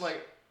steals.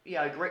 Like,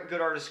 yeah,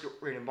 good artists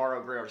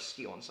borrow, great artists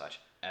steal and such.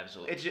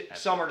 Absolutely. It's just,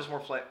 Absolutely. some are just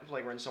more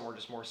flagrant, some are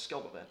just more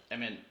skilled with it. I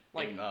mean,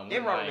 like, in one David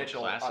of Robert my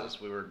Mitchell, classes,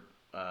 we were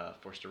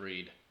forced to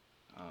read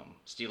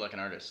Steal Like an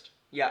Artist.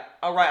 Yeah.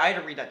 Oh right, I had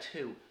to read that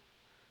too.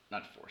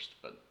 Not forced,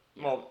 but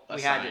Well, we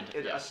assigned, had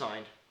it yeah.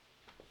 assigned.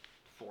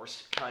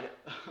 Forced, kind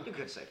of. You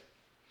could say.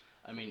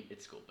 I mean,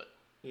 it's cool, but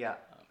Yeah.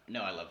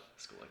 no, I love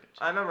School Like It.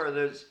 I remember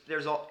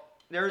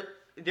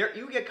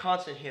you get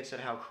constant hints at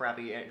how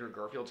crappy Andrew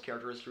Garfield's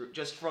character is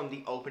just from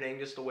the opening,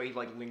 just the way he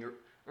like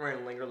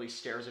lingerly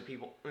stares at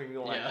people in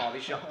like Yeah. coffee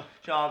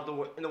shop,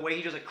 and the way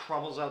he just like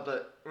crumbles out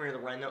the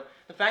reno.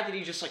 The fact that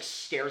he just like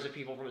stares at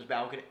people from his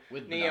balcony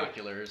With and he-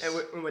 binoculars.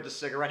 and with the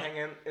cigarette hanging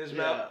in his Yeah.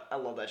 mouth. I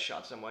love that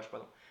shot so much.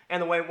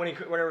 And the way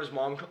whenever his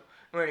mom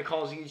when he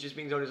calls, he's just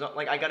being so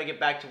like I got to get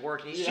back to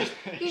work. And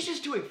he's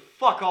just doing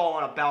fuck all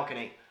on a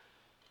balcony.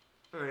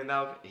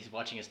 He's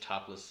watching his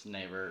topless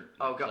neighbor.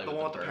 Oh god, play the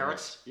one with the birds.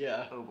 parrots.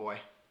 Yeah. Oh boy.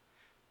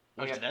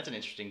 Which, yeah. that's an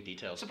interesting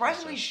detail.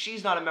 Surprisingly, also.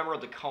 she's not a member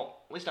of the cult.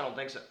 At least I don't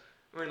think so.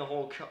 We're in the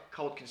whole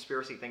cult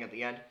conspiracy thing at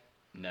the end.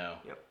 No.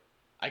 Yep.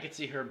 I could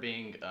see her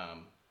being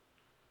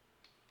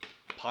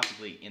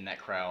possibly in that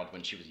crowd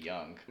when she was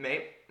young.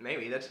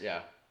 Maybe that's.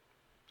 Yeah.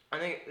 I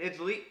think it's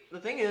the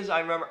thing is I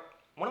remember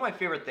one of my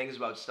favorite things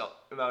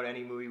about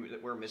any movie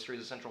where mystery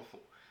is a central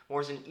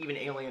force, and even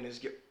Alien is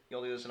guilty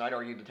of this, and I'd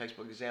argue the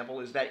textbook example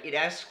is that it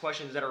asks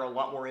questions that are a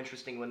lot more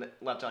interesting when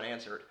left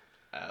unanswered.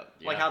 Yeah.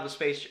 Like how the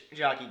space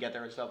jockey get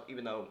there and stuff.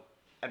 Even though,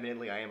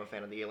 admittedly, I am a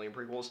fan of the Alien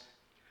prequels.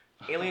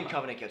 Alien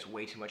Covenant gets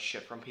way too much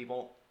shit from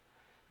people,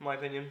 in my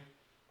opinion.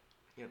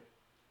 Yeah.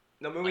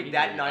 The I movie need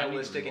that to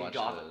nihilistic and rewatch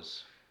goth.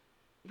 those.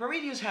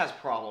 Prometheus has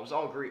problems.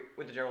 I'll agree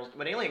with the generals,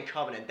 but Alien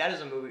Covenant, that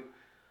is a movie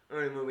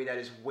that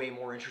is way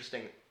more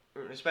interesting,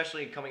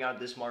 especially coming out of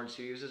this modern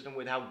studio system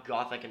with how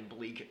gothic and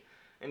bleak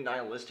and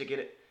nihilistic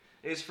it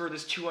is for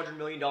this $200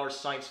 million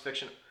science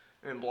fiction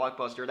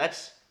blockbuster.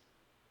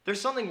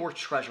 There's something worth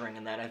treasuring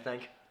in that, I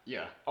think.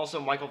 Yeah.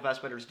 Also, Michael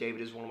Fassbender's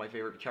David is one of my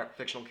favorite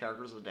fictional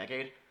characters of the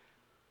decade.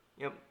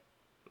 Yep.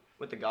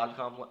 With the god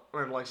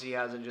complex he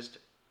has, and just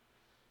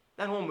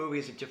that whole movie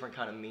is a different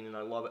kind of meaning.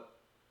 I love it.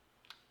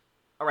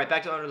 All right,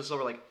 back to Under the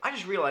Silver Lake. I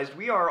just realized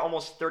we are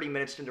almost 30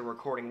 minutes into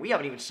recording. We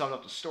haven't even summed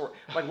up the story.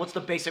 Like, what's the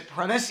basic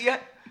premise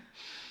yet?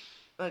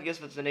 I guess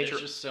that's the nature.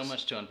 There's just so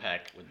much to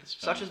unpack with this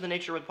film. Such is the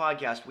nature with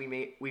podcasts.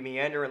 We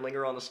meander and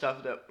linger on the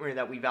stuff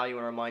that we value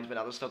in our minds, but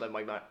not the stuff that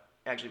might not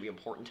actually be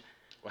important.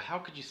 Well, how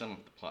could you sum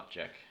up the plot,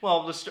 Jack?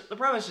 Well, the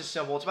premise is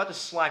simple. It's about this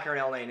slacker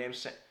in LA named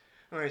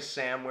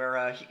Sam,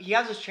 where he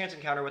has this chance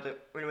encounter with a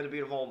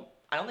beautiful.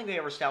 I don't think they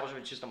ever established if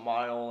it's just a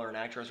model or an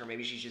actress, or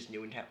maybe she's just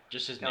new in town.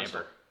 Just his No,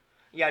 neighbor.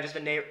 Yeah, just a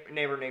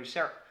neighbor named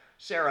Sarah.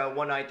 Sarah.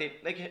 One night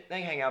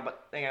they hang out,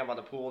 but they hang out by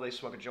the pool. They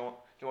smoke a joint,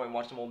 and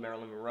watch some old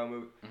Marilyn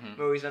Monroe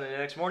movies. And then the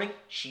next morning,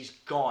 she's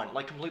gone,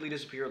 like completely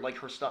disappeared. Like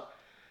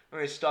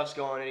his stuff's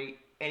gone,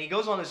 and he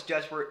goes on this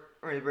desperate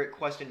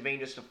quest in vain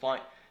just to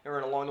find her.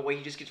 And along the way,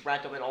 he just gets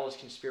wrapped up in all his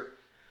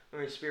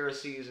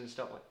conspiracies and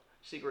stuff like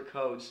secret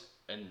codes.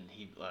 And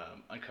he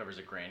uncovers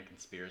a grand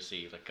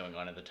conspiracy like going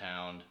on in the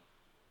town.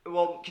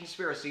 Well,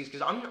 conspiracies,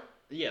 because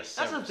Yes,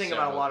 that's the thing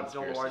about a lot of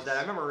film noirs that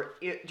I remember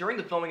during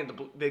the filming of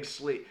The Big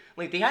Sleep,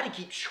 like they had to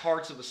keep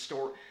charts of the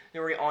story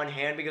on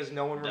hand because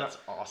no one That's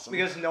awesome.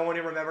 because no one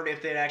remembered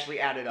if they'd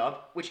actually added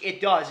up, which it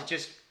does.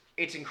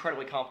 It's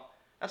incredibly complex.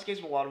 That's the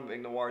case with a lot of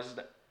big noirs. Is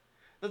that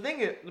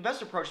the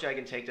best approach that I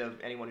can take to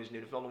anyone who's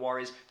new to film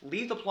noir is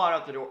leave the plot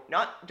out the door.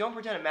 Don't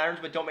pretend it matters,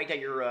 but don't make that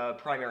your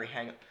primary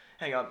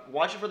hang up.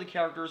 Watch it for the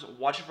characters.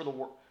 Watch it for the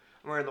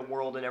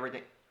world and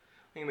everything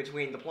in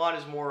between. The plot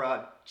is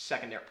more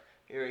secondary.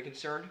 Are you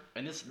concerned?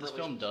 And this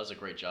film does a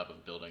great job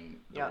of building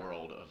the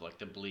world of like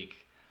the bleak.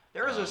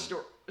 There is a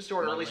story,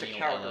 or at least a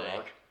character LA.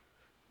 arc.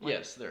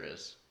 Yes, there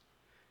is.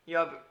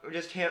 Yeah, but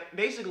just him.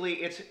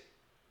 Basically,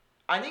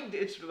 I think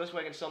it's the best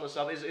way I can sum this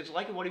up. It's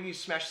like what if you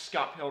smash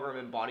Scott Pilgrim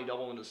and Body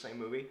Double into the same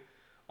movie,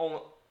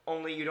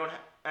 only you don't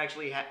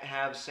actually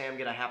have Sam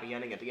get a happy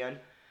ending at the end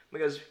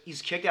because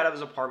he's kicked out of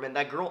his apartment.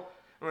 That girl,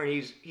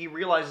 he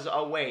realizes,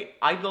 oh wait,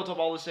 I built up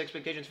all this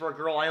expectations for a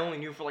girl I only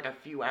knew for like a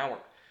few hours,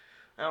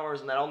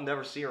 and that I'll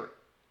never see her.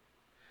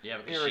 Yeah,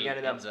 because she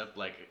ends up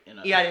like in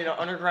an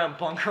underground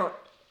bunker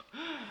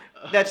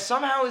that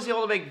somehow is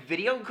able to make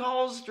video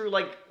calls through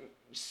like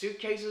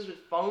suitcases with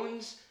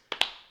phones.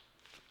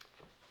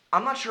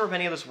 I'm not sure if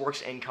any of this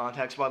works in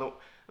context, by the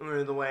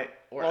way.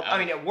 I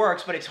mean, it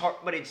works, but it's hard.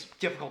 But it's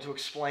difficult to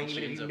explain,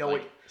 even if you know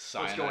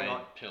what's going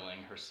on.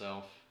 Pilling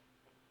herself.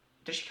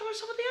 Does she kill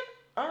herself at the end?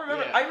 I don't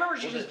remember. Yeah. I remember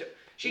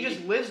she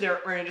just lives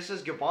there and just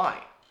says goodbye.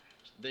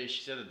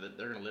 She said that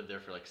they're gonna live there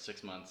for like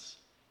 6 months,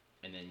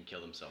 and then kill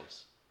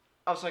themselves.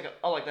 Oh, it's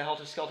like the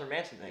Helter Skelter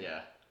Manson thing.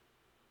 Yeah.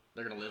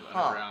 They're gonna live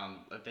underground.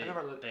 Like they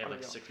have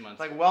like 6 months.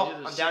 Like, well,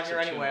 I'm down here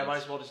anyway. I might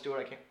as well just do what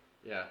I can.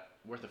 Yeah,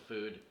 worth of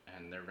food,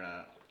 and they're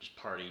gonna just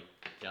party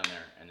down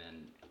there, and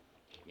then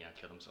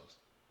kill themselves.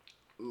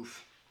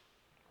 Oof.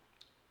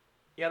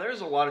 Yeah,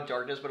 there's a lot of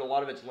darkness, but a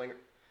lot of it's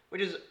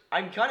which is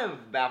I'm kind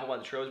of baffled by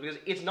the trailers because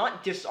it's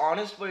not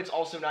dishonest, but it's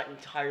also not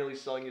entirely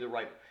selling you the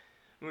right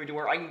movie to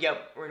where I can get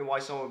why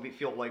someone would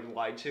feel like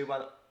lied to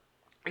by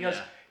because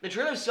the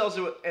trailer sells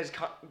it as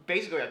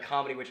basically a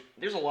comedy, which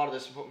there's a lot of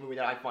this movie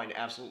that I find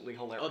absolutely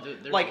hilarious. Oh,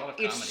 there's like a lot of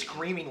it's comedy.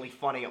 screamingly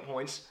funny at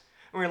points.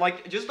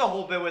 Like just the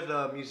whole bit with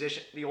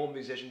the old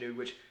musician dude,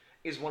 which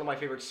is one of my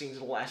favorite scenes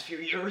of the last few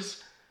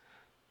years.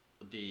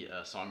 The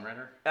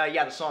songwriter?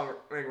 Yeah, the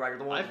songwriter.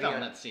 The one I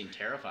found that scene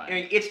terrifying. I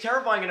mean, it's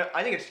terrifying, and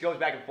I think it goes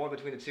back and forth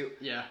between the two.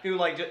 Yeah. Who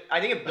I think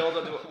it builds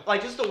up to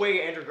like just the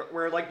way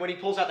where like when he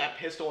pulls out that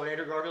pistol and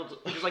Andrew Garfield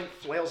just like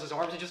flails his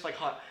arms and just like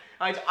hot.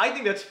 I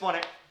think that's funny,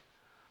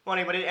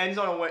 but it ends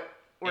on a way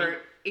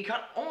where it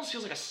kind of almost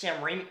feels like a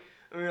Sam Raimi,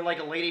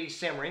 like a late '80s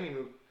Sam Raimi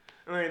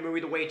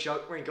movie. The way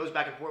where it goes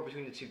back and forth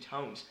between the two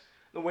tones.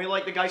 The way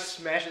like the guy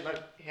smashes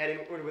the head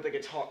in with a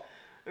guitar.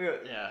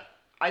 Yeah.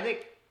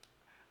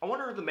 I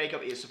wonder if the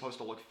makeup is supposed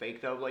to look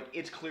fake though. Like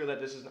it's clear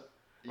that this is not.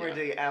 Or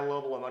they add a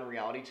level of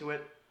unreality to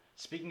it.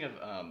 Speaking of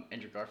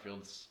Andrew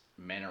Garfield's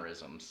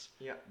mannerisms,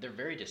 they're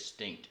very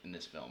distinct in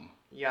this film.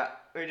 Yeah,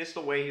 just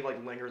the way he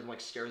like lingers and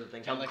like stares at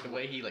things. And like the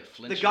way he like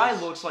flinches. The guy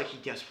looks like he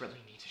desperately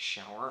needs a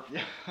shower.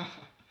 Yeah.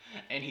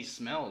 And he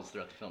smells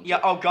throughout the film. Yeah.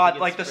 Oh God,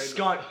 like the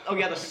skunk. Oh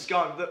yeah, the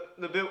skunk.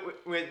 The bit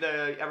with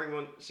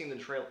everyone seen the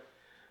trailer.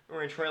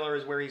 The trailer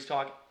is where he's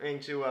talking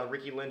to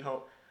Ricky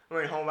Lindholm.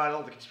 Home about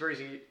all the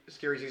conspiracy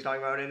theories he's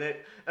talking about, and then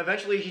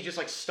eventually he just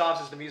like stops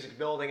as the music's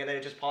building, and then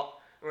it just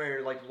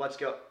like let's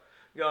go,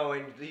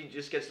 and he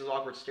just gets this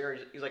awkward stare.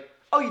 He's like,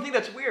 "Oh, you think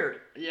that's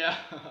weird?" Yeah.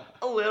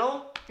 A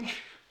little.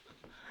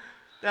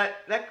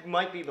 that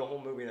might be the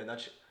whole movie in a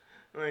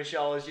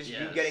nutshell. Is just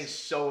you getting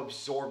so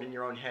absorbed in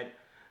your own head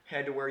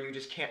to where you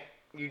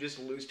just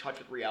lose touch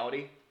with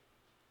reality.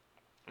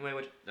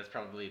 That's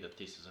probably the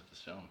thesis of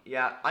this film.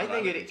 Yeah, I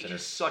think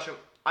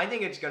I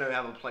think it's gonna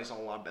have a place on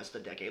a lot of best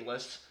of decade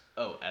lists.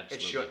 Oh,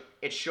 absolutely.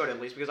 It should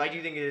at least because I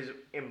do think it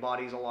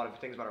embodies a lot of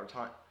things about our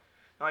time.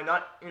 Now,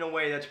 not in a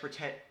way that's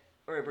pretentious,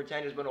 but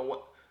in a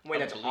way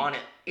that's bleak.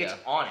 honest. It's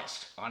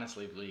honest.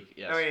 Honestly bleak.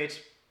 Yes. I mean,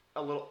 it's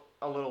a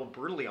little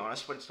brutally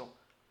honest, but it's still.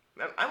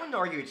 I wouldn't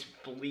argue it's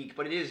bleak,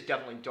 but it is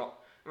definitely dark.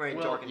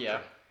 Dark and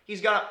dark.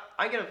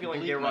 I get a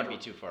feeling bleak might be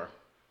too far.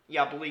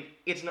 Yeah, bleak.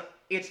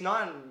 It's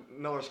not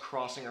Miller's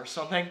Crossing or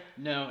something.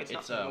 No, it's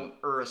not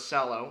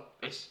Ursello.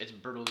 It's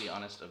brutally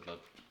honest of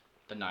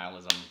the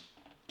nihilism.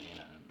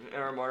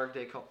 Or modern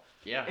day cult.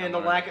 Yeah. And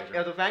the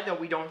fact that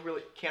we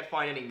can't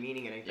find any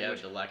meaning in anything. Yeah,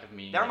 the lack of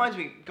meaning. That reminds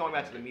me, going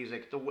back to the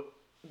music.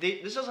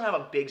 This doesn't have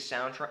a big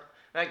soundtrack.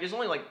 In fact, there's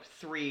only like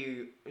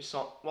 3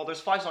 songs. Well, there's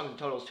 5 songs in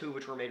total. 2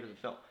 which were made for the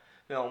film.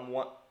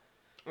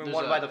 There's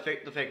One a- by the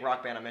fake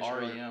rock band I mentioned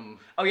earlier. REM.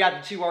 Oh yeah,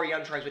 the 2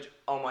 REM tracks, which,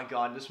 oh my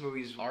god, this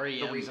movie's the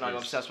REM reason I'm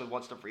is- obsessed with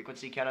What's the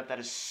Frequency, Kenneth. That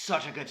is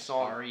such a good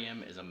song.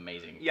 REM is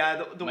amazing.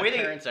 Yeah, the My way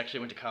parents actually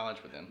went to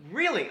college with them.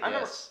 Really? I remember,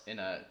 Yes, in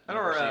I University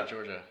remember of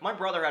Georgia. my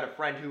brother had a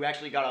friend who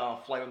actually got on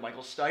a flight with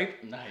Michael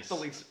Stipe. Nice. The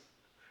lead.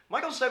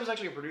 Michael Stipe was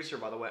actually a producer,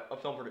 by the way, a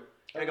film producer.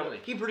 Oh, really?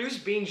 He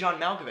produced Being John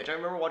Malkovich. I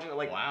remember watching it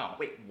like, Wow.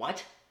 wait,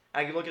 what?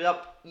 I could look it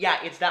up. Yeah,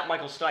 it's that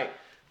Michael Stipe.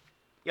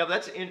 Yeah,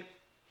 but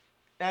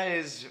that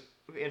is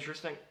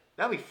interesting.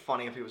 That'd be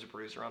funny if he was a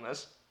producer on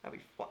this. That'd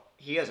be fun.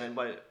 He isn't,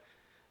 but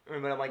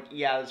I'm like,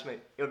 yeah,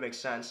 it would make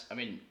sense. I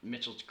mean,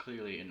 Mitchell's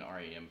clearly an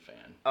REM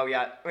fan. Oh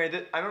yeah, I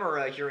mean, I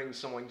remember hearing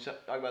someone talk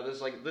about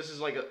this. Like, this is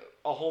like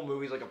a whole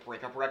movie's like a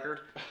breakup record,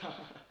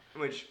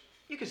 which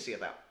you can see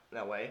it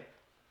that way.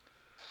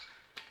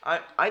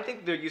 I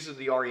think the use of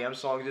the REM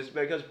songs is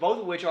because both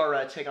of which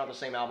are taken off the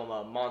same album,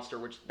 Monster,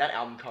 which that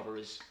album cover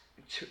is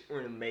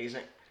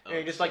amazing. Oh,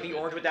 and just so like the good.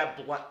 orange with that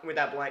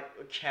black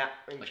cat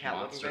and Like cat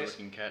looking face.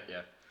 monster-looking cat,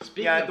 yeah.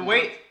 Speaking Yeah, of the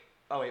way. mon-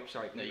 Oh wait,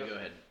 sorry. No, you go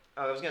ahead.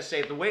 I was gonna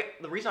say the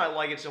reason I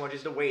like it so much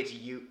is the way it's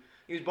used.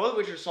 Both of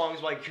which are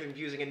songs like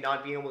confusing and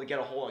not being able to get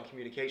a hold on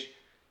communication,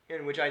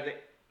 in which I think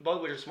both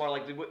of which are smart.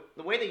 Like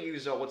the way they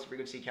use What's the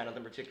Frequency, Kenneth,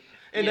 in particular,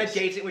 and Yes. that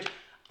dates it. Which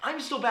I'm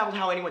still baffled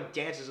how anyone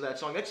dances to that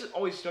song. That's just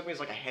always struck me as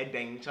like a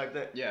headbang type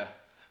thing. Yeah.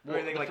 Or Well,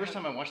 anything the like first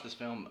that. time I watched this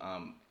film,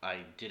 I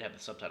did have the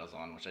subtitles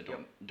on, which I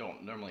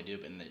don't normally do,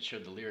 and it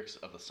showed the lyrics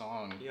of the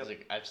song. It was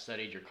like, I've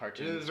studied your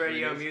cartoons, News,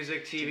 radio, movies,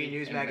 music, TV,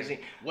 news, and magazine.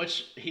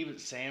 Which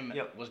Sam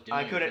was doing.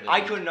 I for the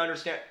couldn't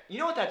understand. You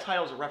know what that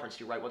title is a reference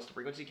to, right? What's the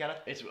Frequency, Kenneth?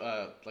 It's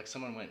like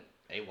someone went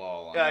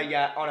AWOL on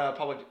Yeah, on a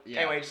public.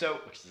 Yeah, Anyway, so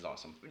which is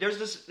awesome. there was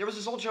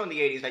this old show in the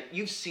 '80s that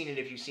you've seen it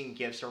if you've seen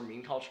GIFs or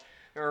meme culture,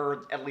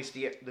 or at least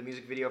the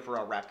music video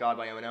for Rap God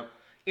by Eminem.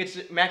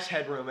 It's Max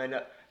Headroom,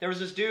 and there was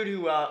this dude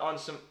who on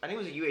some, I think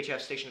it was a UHF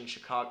station in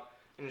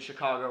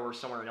Chicago or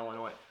somewhere in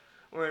Illinois,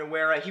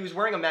 where he was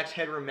wearing a Max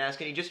Headroom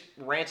mask and he just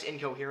rants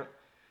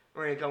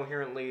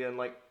incoherently, and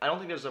like I don't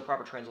think there's a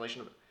proper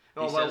translation of it.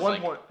 No, He but says, at one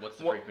like, point, what's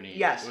the frequency?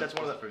 Yes, what's- that's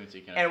one what's of the frequency,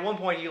 And Kenneth? at one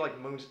point, he like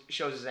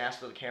shows his ass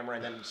to the camera,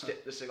 and then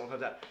the signal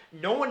comes out.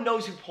 No one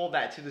knows who pulled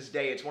that to this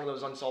day. It's one of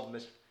those unsolved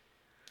mysteries.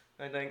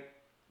 I think.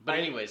 But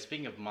anyway,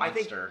 speaking of I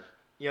think- monster,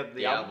 Yeah,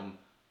 the album.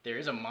 There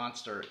is a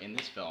monster in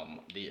this film,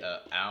 the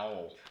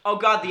owl. Oh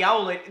god, the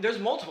owl lady. There's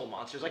multiple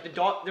monsters. Like the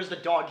dog. There's the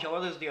dog killer.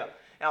 There's the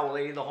owl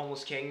lady, the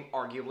homeless king,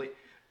 arguably,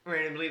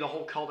 randomly the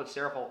whole cult at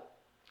Serapol,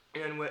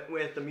 and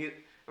with the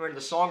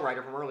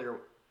songwriter from earlier,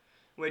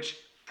 which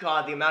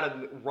god, the amount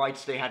of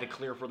rights they had to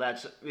clear for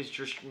that is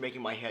just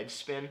making my head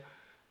spin.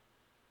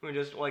 I mean,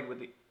 just like with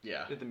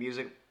the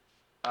music,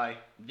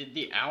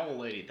 The owl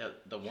lady,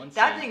 the one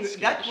that scene thing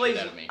scared that the plays.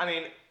 shit out of me. I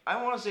mean,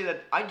 I want to say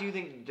that I do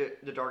think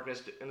the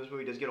darkness in this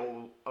movie does get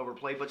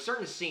overplayed, but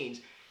certain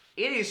scenes,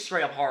 it is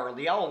straight up horror.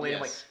 The owl lady,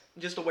 Yes.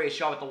 like just the way it's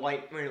shot with the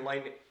lightning,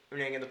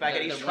 and the fact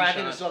that he's the trapped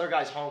in one this shot- other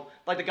guy's home,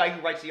 like the guy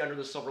who writes the Under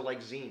the Silver Lake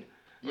zine.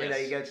 Where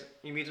Yes.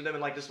 he meets with them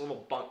in like this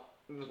little bunk,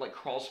 like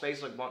crawl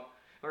space, like bunk,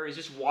 where he's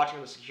just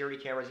watching the security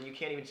cameras, and you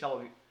can't even tell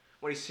if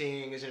what he's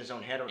seeing is in his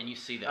own head. And you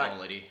see the owl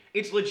lady.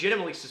 It's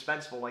legitimately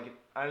suspenseful. Like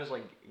I was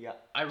like, yeah.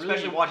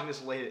 Especially watching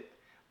this late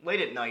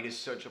at night is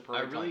such a I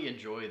perfect. really time.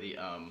 enjoy the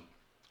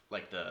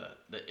like the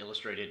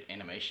illustrated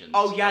animations.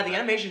 Oh yeah, of the that.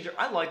 animations.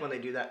 I like when they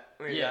do that.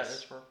 I mean, yeah, Yes.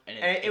 that's for, And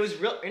and it was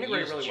integrated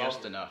used really well.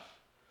 just enough.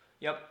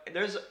 Yep.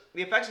 There's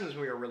the effects in this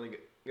movie are really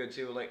good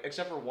too. Like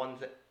except for one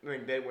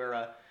bit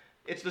where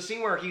it's the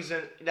scene where he's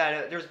in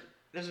that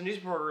there's a news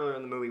report earlier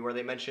in the movie where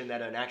they mentioned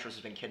that an actress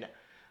has been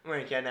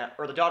kidnapped,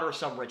 or the daughter of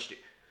some rich dude.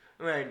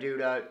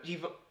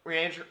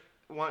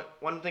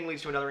 One thing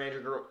leads to another.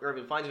 Andrew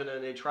Garfield finds it,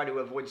 and they try to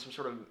avoid some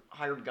sort of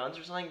hired guns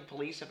or something.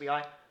 Police,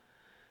 FBI.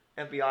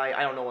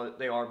 I don't know what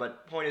they are,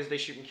 but point is they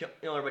shoot and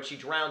kill her, but she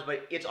drowns.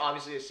 But it's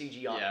obviously a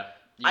CGI. Yeah.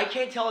 I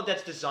can't tell if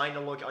that's designed to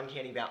look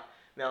uncanny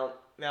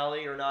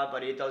valley or not,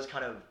 but it does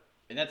kind of.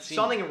 And that scene,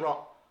 something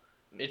wrong.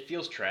 It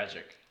feels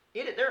tragic.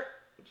 There's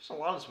a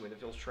lot of this movie that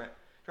feels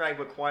tragic,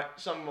 but quite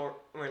some more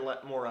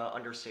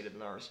understated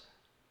than ours.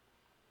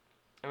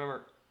 I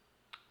remember.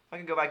 If I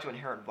could go back to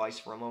Inherent Vice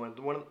for a moment.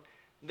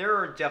 There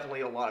are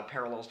definitely a lot of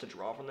parallels to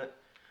draw from that.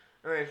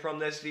 From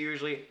this,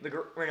 usually the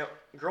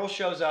girl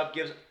shows up,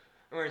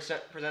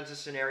 presents a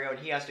scenario, and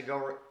he has to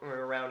go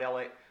around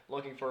LA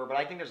looking for her. But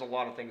I think there's a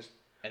lot of things.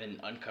 And then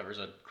uncovers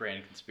a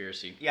grand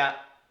conspiracy. Yeah,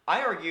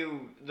 I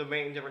argue the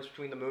main difference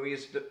between the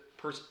movies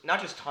is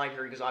not just time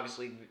period, because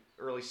obviously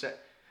early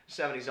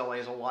 70s LA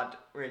is a lot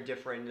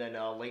different than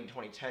late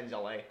 2010s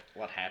LA. A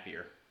lot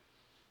happier.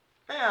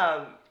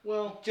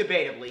 Well,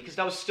 debatably, because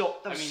that was still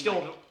like,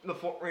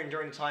 before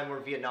during the time where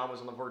Vietnam was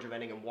on the verge of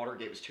ending and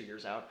Watergate was 2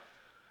 years out.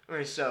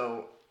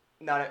 So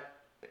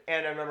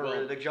and I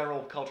remember the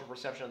general cultural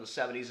perception of the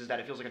 70s is that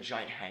it feels like a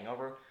giant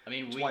hangover. I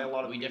mean, That's we why a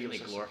lot of definitely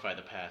media glorify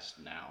the past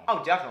now.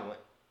 Oh, definitely.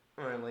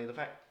 Really, the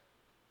fact.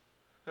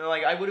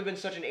 Like I would have been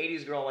such an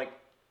 80s girl. Like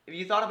if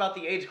you thought about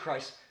the AIDS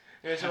crisis,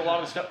 a lot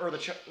of the stuff, or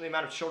the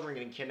amount of children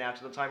getting kidnapped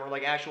at the time, or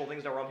like actual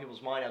things that were on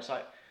people's mind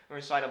outside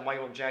of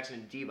Michael Jackson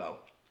and Devo.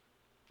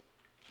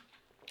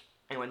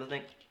 Anyway, the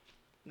thing.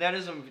 that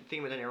is a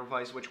theme with Inherent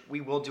Vice, which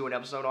we will do an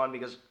episode on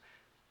because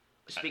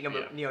speaking of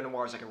yeah.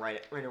 neo-noirs, I can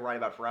write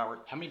about for hours.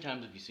 How many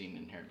times have you seen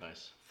Inherent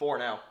Vice? 4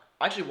 now.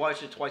 I actually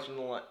watched it twice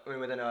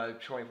within a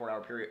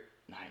 24-hour period.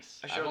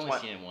 Nice. I've only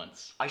seen it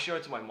once. I showed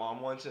it to my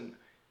mom once, and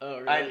oh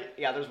really?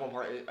 there's one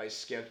part I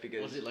skipped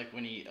because Was it like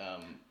when he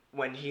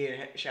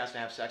she has to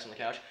have sex on the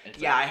couch? It's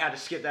Yeah, like I had to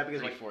skip that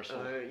because pretty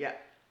forceful. Yeah,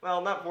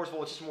 well, not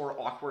forceful. It's just more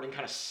awkward and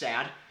kind of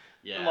sad.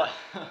 Yeah.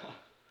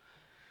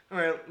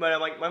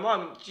 But like my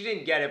mom, she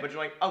didn't get it, but she's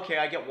like, okay,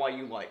 I get why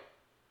you like.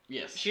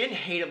 Yes. She didn't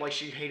hate it like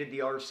she hated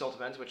The Art of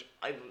Self-Defense, which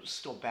I was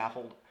still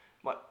baffled.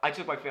 But I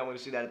took my family to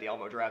see that at the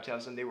Alamo Draft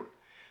House, and they were,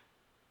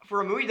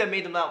 for a movie that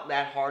made them out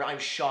that hard, I'm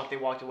shocked they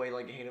walked away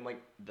like hating. Like,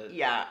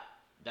 yeah.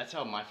 That's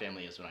how my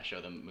family is when I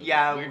show them movies.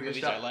 Yeah, weird movies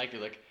stuff. I like. They're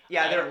like,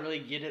 Yeah, I don't really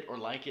get it or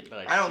like it,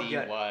 but I don't see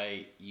get it.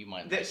 why you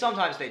might like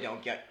Sometimes they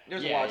don't get.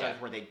 There's a lot of Yeah.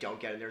 times where they don't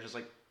get it. They're just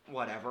like,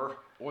 whatever.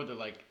 Or they're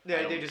like,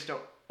 They just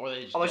don't. Or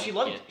they just Although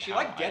don't she get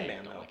liked how Dead I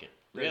Man don't though. like it.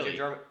 The Really?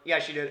 German. Yeah,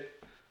 she did.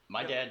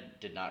 My dad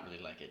did not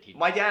really like it.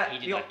 My dad, he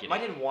did not get my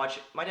it. didn't watch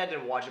it. My dad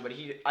didn't watch it, but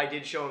I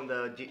did show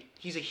him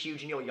he's a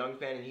huge Neil Young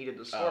fan, and he did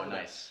the score Oh, for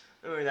nice.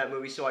 that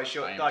movie. So I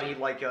am thought too. he'd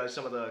like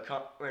some of the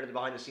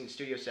behind the scenes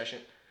studio session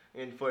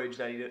and footage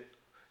that he did.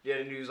 Yeah,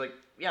 and he was like,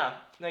 yeah,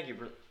 thank you.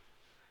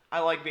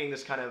 I like being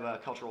this kind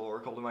of cultural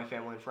oracle to my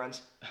family and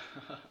friends,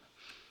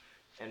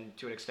 and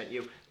to an extent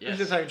you. Yes.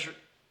 Since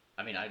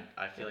I mean,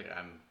 I feel like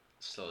I'm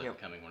slowly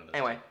becoming one of those.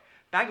 Anyway,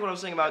 back to what I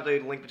was saying about the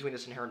link between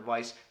this Inherent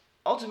Vice.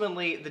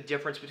 Ultimately, the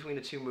difference between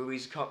the two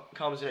movies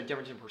comes in a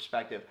difference in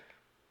perspective.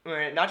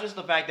 Not just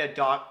the fact that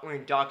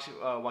Doc's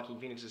Joaquin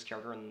Phoenix's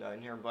character in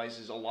Inherent Vice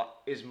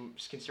is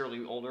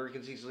considerably older,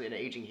 because he's an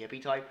aging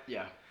hippie type.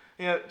 Yeah.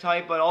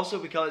 Type, but also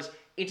because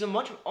it's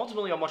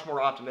ultimately a much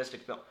more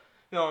optimistic film.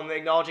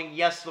 Acknowledging,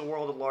 yes, the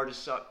world at large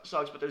sucks,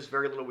 but there's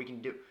very little we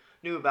can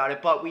do about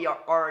it. But we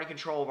are in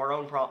control of our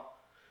own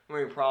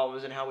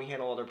problems and how we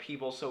handle other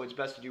people, so it's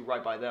best to do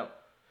right by them.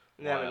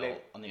 While,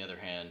 on the other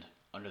hand,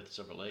 Under the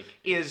Silver Lake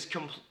is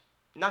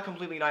not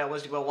completely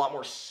nihilistic, but a lot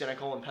more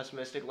cynical and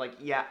pessimistic. Like,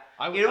 yeah,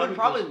 I it would would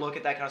probably look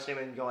at that kind of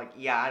statement and go like,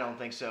 yeah, I don't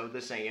think so.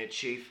 This ain't it,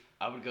 Chief.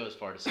 I would go as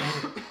far to say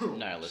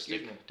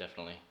nihilistic,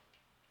 definitely.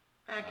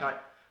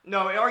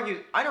 No, I'd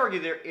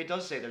argue it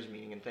does say there's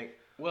meaning in things.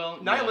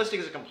 Well, nihilism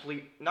is a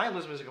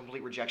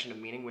complete rejection of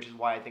meaning, which is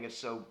why I think it's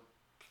so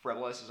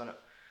frivolous as an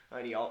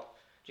ideology.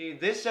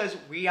 This says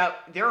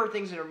there are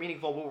things that are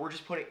meaningful,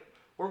 but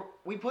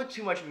we put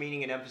too much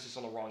meaning and emphasis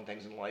on the wrong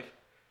things in life,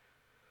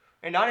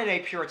 and not in a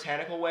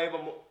puritanical way,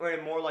 but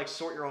in more like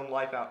sort your own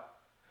life out.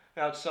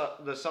 It's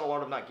the subtle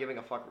art of not giving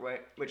a fuck way,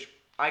 which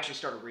I actually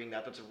started reading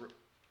that.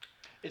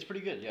 It's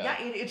pretty good, yeah. Yeah,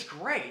 it's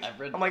great. I've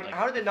read. I'm like,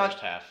 how did it not?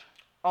 First half.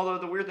 Although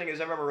the weird thing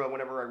is, I remember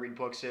whenever I read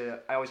books,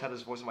 I always have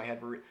this voice in my head.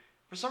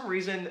 For some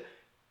reason,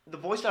 the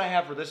voice that I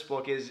have for this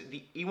book is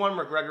the Ewan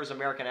McGregor's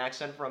American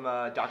accent from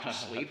Doctor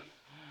Sleep.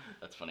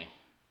 That's funny.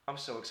 I'm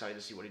so excited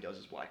to see what he does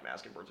as Black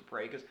Mask in Birds of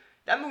Prey, because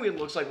that movie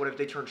looks like what if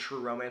they turned True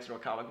Romance into a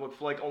comic book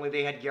flick, only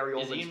they had Gary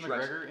Oldman's Is Ewan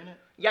McGregor in it?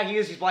 Yeah, he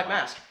is. He's Black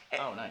Mask.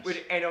 Oh, nice.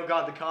 And oh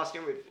god, the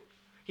costume.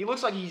 He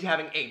looks like he's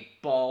having a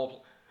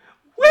ball.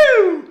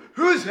 Woo!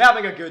 Who's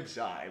having a good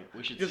time?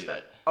 We should see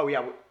that. Oh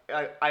yeah,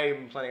 I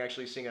am planning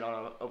actually seeing it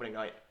on opening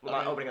night. Well,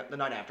 not opening the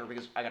night after,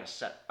 because I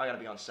gotta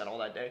be on set all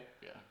that day.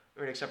 Yeah. I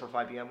mean, except for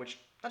 5 p.m., which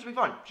that should be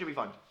fun. Should be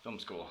fun. Film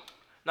school.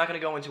 Not gonna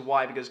go into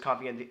why, because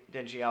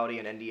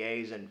confidentiality and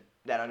NDAs, and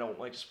that I don't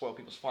like to spoil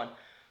people's fun.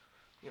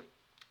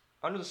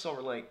 Under the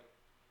Silver Lake,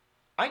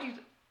 it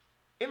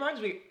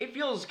reminds me. It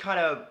feels kind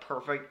of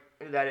perfect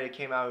that it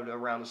came out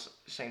around the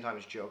same time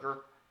as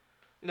Joker.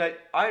 That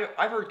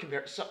I've heard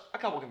a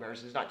couple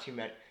comparisons, not too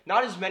many,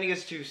 not as many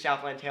as to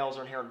Southland Tales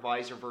or Inherent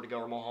Vice or Vertigo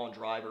or Mulholland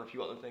Drive or a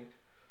few other things.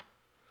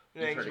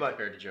 You've heard it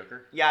compared to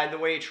Joker? Yeah, and the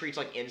way it treats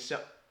like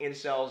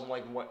incels and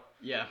like what?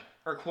 Yeah.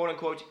 Or quote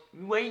unquote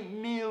white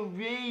male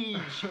rage.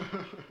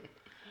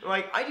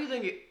 Like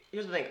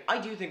here's the thing. I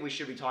do think we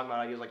should be talking about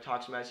ideas like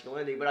toxic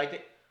masculinity, but I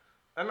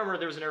remember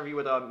there was an interview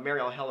with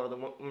Marielle Heller, the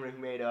woman who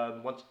made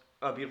Once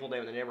a Beautiful Day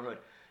in the Neighborhood.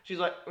 She's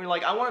like,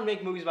 I want to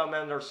make movies about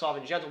men that are soft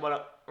and gentle,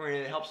 but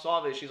to help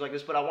solve it. She's like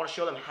this, but I want to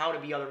show them how to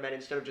be other men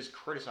instead of just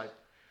criticize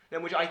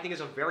them, which I think is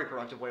a very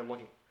productive way of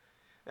looking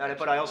at it.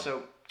 But I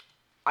also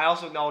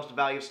acknowledge the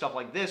value of stuff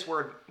like this,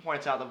 where it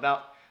points out the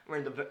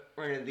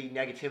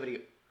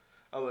negativity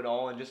of it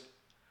all, and just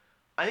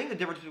I think the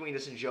difference between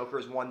this and Joker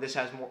is one, this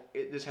has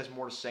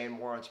more to say and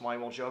more on its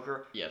mind. While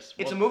Joker, yes,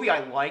 it's a movie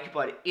I like,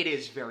 but it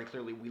is very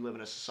clearly we live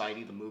in a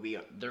society. The movie,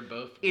 they're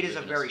both. It is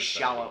a very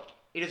shallow.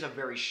 It is a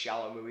very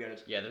shallow movie, and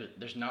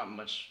there's not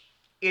much.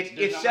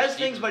 It says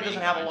things, but it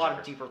doesn't have a lot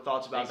of deeper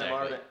thoughts about them,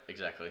 are they?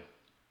 Exactly.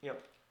 Yeah.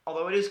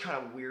 Although it is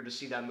kind of weird to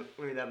see that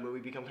movie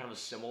become kind of a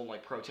symbol,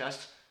 like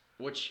protest.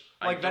 Which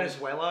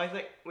Venezuela, I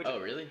think. Oh,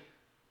 really?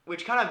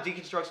 Which kind of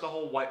deconstructs the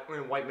whole white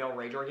male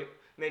rage argument,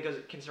 because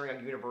considering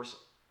how universal.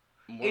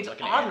 It's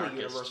like oddly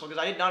universal,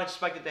 because I did not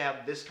expect it to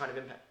have this kind of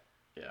impact.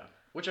 Yeah,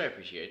 which I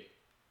appreciate.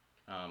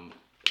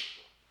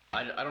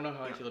 I don't know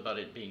how I feel about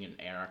it being an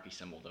anarchy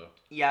symbol, though.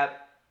 Yeah,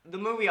 the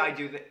movie I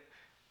do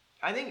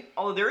I think,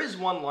 although there is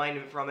one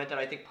line from it that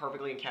I think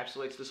perfectly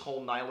encapsulates this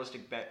whole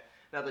nihilistic bet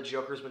that the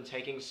Joker's been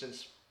taking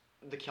since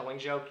the Killing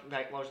Joke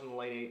back in the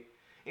late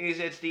 80s.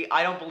 It's the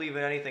I don't believe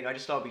in anything, I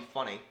just thought it'd be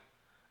funny.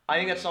 I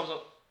think that sums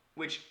up,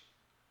 which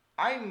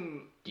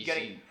I'm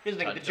getting. Here's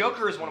the thing: the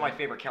Joker is one of my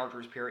favorite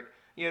characters. Period.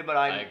 Yeah, but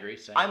I agree.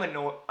 Same. I'm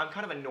annoyed. I'm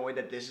kind of annoyed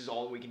that this is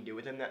all we can do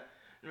with him. That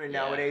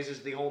nowadays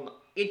is the whole.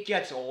 It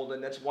gets old,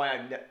 and that's why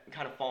I've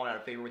kind of fallen out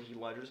of favor with Heath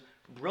Ledger's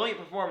brilliant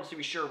performance to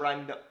be sure, but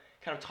I'm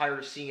kind of tired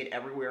of seeing it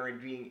everywhere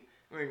and being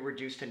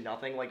reduced to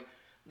nothing. Like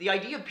the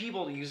idea of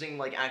people using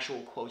like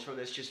actual quotes from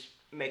this just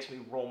makes me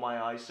roll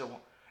my eyes. So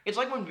it's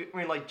like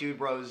when like Dude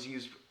Bros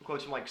use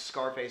quotes from like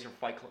Scarface or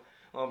Fight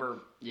Club or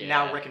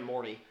now Rick and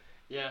Morty.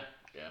 Yeah.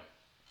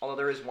 Although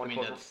there is one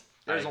quote.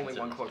 There's only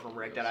one quote from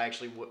Rick that I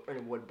actually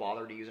would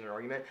bother to use in an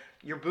argument.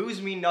 Your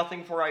boos mean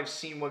nothing, for I've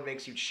seen what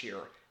makes you cheer.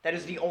 That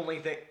is the only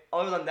thing.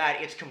 Other than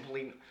that, it's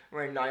complete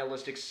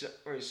nihilistic,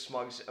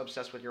 smug,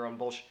 obsessed with your own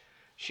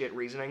bullshit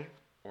reasoning.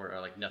 Or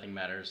like nothing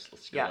matters.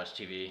 Let's go watch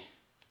TV.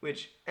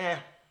 Which,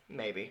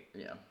 maybe.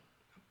 Yeah.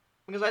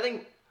 Because I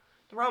think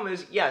the problem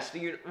is, yes, the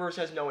universe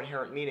has no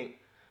inherent meaning,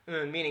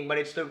 but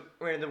it's the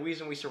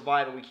reason we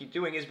survive and we keep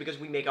doing is because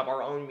we make up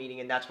our own meaning,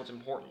 and that's what's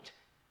important.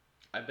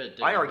 I bet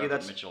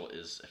David Mitchell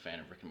is a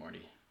fan of Rick and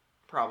Morty.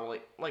 Probably.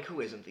 Like,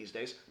 who isn't these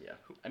days? Yeah.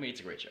 I mean,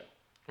 it's a great show.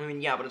 I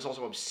mean, yeah, but it's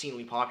also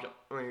obscenely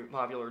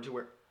popular to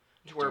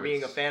where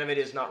being a fan of it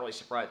is not really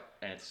surprising.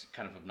 And it's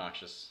kind of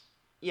obnoxious.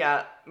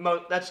 Yeah,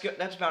 that's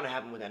bound to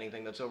happen with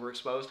anything that's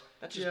overexposed.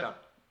 That's just bound.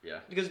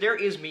 Yeah. Because there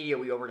is media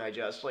we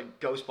overdigest. Like,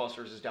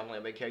 Ghostbusters is definitely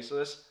a big case of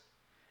this.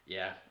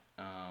 Yeah.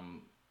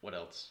 What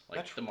else?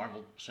 Like the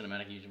Marvel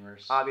Cinematic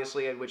Universe.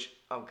 Obviously, in which,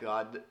 oh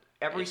god,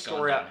 every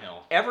story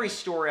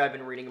I've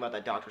been reading about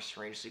that Doctor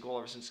Strange sequel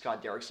ever since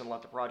Scott Derrickson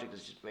left the project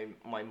has just made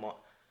my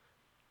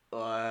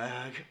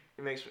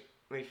it makes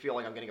me feel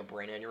like I'm getting a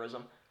brain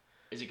aneurysm.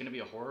 Is it going to be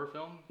a horror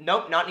film?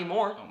 Nope, not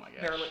anymore. Oh my gosh.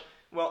 Apparently.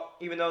 Well,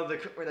 even though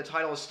the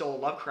title is still a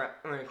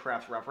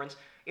Lovecraft reference,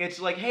 it's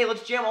like, hey,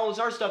 let's jam all this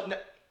art stuff.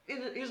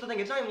 Here's the thing: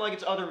 it's not even like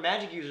it's other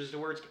magic users to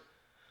where it's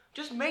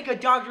just make a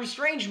Doctor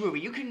Strange movie.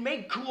 You can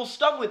make cool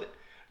stuff with it.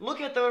 Look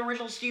at the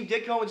original Steve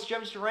Ditko and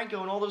Jem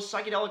Steranko and all those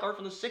psychedelic art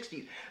from the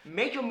 60s.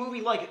 Make a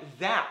movie like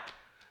that.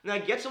 Now,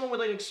 get someone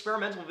with an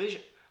experimental vision.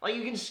 Like,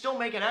 you can still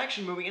make an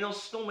action movie and it'll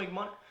still make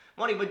money,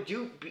 but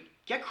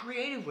get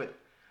creative with it.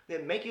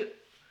 Then make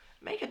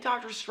a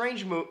Doctor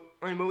Strange movie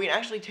and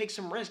actually take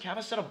some risk. Have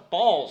a set of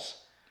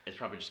balls. It's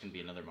probably just going to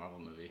be another Marvel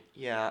movie.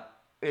 Yeah,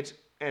 it's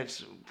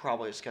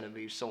probably just going to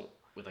be so...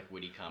 With, like,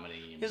 witty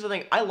comedy. And here's the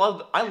thing. I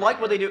like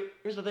what they do.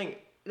 Here's the thing.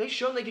 They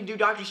showed they can do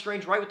Doctor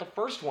Strange right with the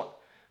first one.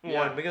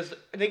 Because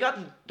they got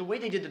the way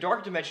they did the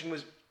Dark Dimension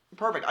was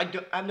perfect. I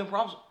have no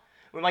problems.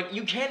 Like,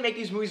 you can make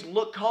these movies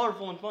look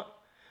colorful and fun.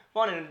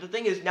 And the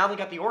thing is, now they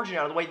got the origin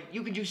out of the way,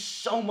 you can do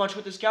so much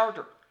with this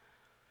character.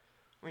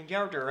 I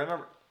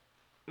remember,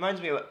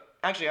 reminds me of,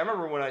 actually, I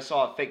remember when I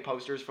saw fake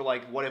posters for,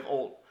 like, what if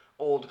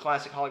old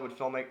classic Hollywood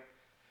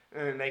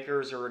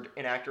filmmakers or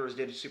actors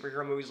did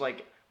superhero movies.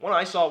 Like, one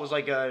I saw was,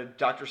 like, a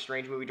Doctor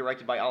Strange movie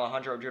directed by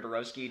Alejandro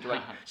Jodorowsky,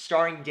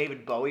 starring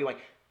David Bowie. Like,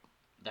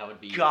 that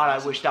would be... God,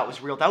 awesome. I wish that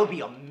was real. That would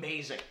be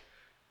amazing.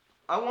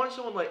 I want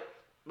someone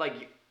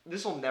like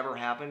this will never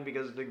happen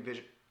because the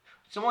vision...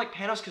 Someone like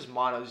Panos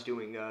Cosmatos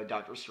doing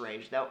Doctor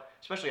Strange. That,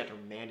 especially after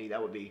Mandy,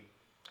 that'd be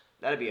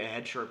a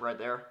head trip right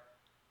there.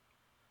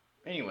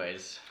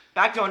 Anyways.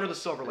 Back to Under the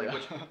Silver Lake,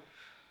 which...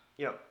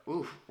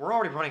 we're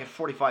already running at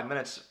 45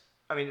 minutes.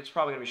 I mean, it's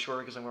probably going to be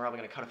shorter because we're probably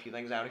going to cut a few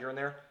things out here and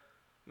there.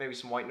 Maybe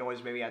some white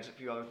noise, maybe add a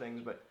few other things.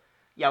 But,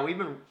 yeah,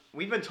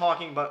 we've been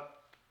talking, but...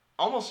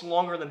 almost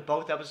longer than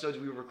both episodes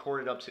we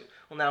recorded up to.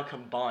 Well, now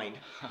combined.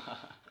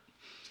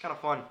 It's kind of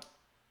fun.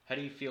 How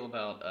do you feel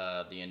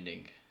about the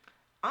ending?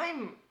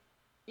 I'm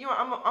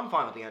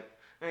fine with the end.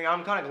 I mean,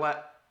 I'm kind of glad.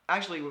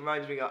 Actually, it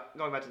reminds me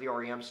going back to the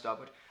REM stuff.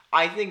 Which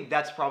I think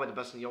that's probably the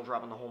best needle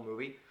drop in the whole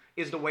movie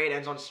is the way it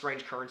ends on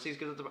Strange Currencies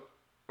because it's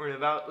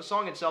about the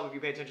song itself. If you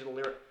pay attention to the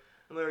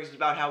lyrics, is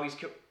about how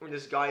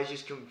this guy is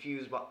just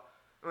confused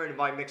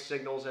by mixed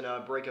signals and a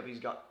breakup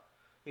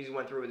he's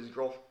went through with his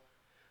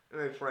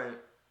girlfriend.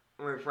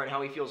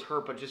 How he feels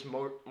hurt, but just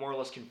more or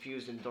less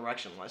confused and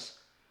directionless.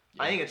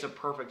 Yeah. I think it's a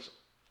perfect...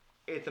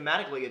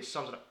 thematically, it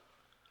sums it up.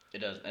 It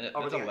does. And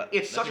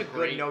it's such a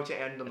good note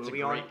to end the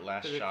movie on. It's a great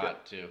last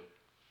shot, too.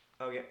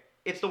 Okay.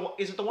 Is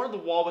it the one on the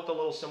wall with the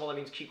little symbol that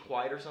means keep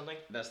quiet or something?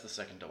 That's the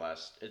second to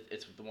last.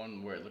 It's the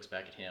one where it looks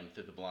back at him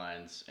through the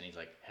blinds, and he's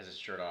like, has his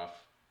shirt off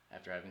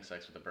after having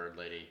sex with the bird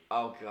lady.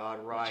 Oh,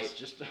 God, right.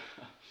 Just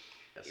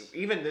yes.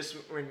 Even this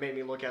made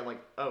me look at like,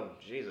 oh,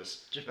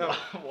 Jesus. Just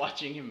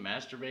watching him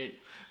masturbate.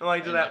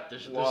 Like that.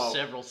 There's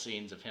several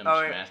scenes of him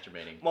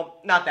masturbating. Well,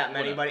 not that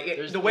many, but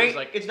it's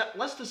not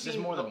less the scene.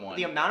 There's more than one.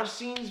 The amount of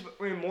scenes,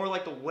 more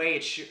like the way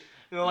it's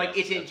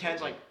it's intense.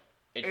 Like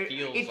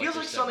it feels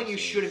like something you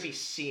shouldn't be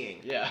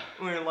seeing. Yeah.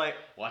 When you're like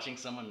watching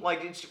someone.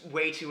 Like it's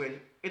way too in.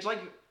 It's like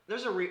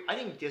there's I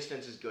think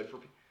distance is good for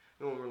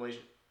people in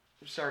relation.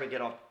 I'm sorry to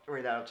get off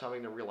that topic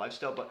into real life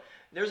stuff, but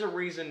there's a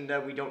reason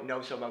that we don't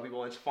know so about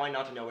people. It's fine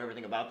not to know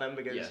everything about them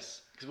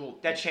because we'll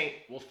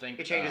We'll think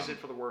it changes it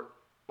for the word.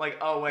 Like,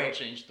 oh wait, it'll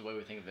change the way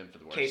we think of them for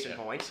the worse. Case in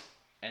point.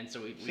 And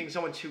so we seeing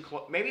someone too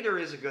close. Maybe there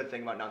is a good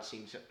thing about not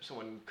seeing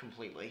someone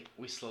completely.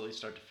 We slowly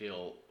start to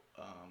feel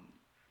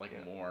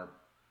more.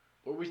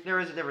 Or there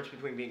is a difference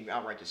between being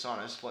outright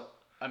dishonest.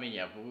 I mean,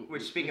 yeah.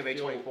 Which speaking of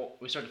A24,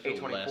 we start to feel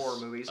A24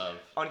 less movies, of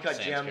Uncut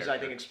Sam's Gems, character. I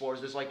think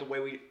explores this, like the way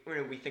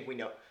we think we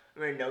know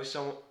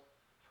someone.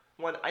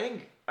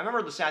 I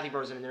remember the Safdie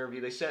brothers in an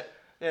interview. They said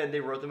they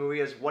wrote the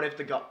movie as what if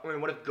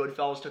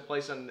Goodfellas took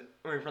place from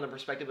the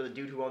perspective of the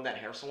dude who owned that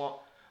hair salon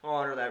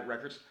or that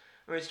records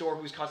store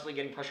who's constantly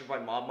getting pressured by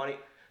mob money.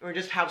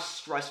 Just how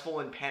stressful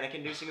and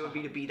panic-inducing it would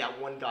be to be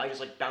that one guy just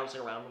like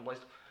bouncing around from place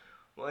to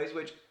place.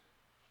 Which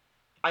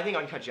I think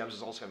Uncut Gems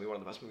is also going to be one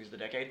of the best movies of the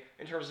decade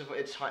in terms of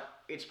its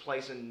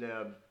place in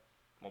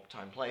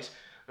place,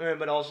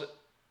 but also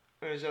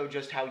so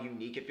just how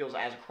unique it feels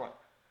as a crime.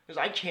 Because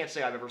I can't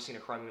say I've ever seen a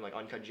crime movie like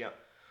Uncut Gems.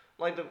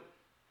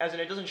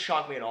 It doesn't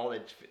shock me at all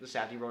that the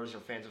Safdie brothers are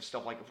fans of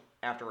stuff like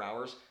After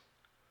Hours.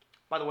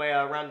 By the way,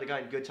 around the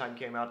time Good Time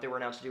came out, they were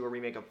announced to do a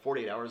remake of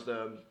 48 Hours,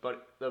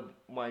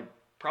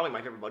 probably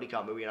my favorite buddy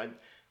cop movie, and I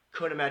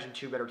couldn't imagine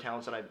two better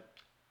talents, and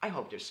I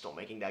hope they're still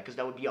making that, because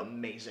that would be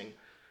amazing.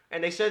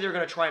 And they said they're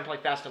going to try and play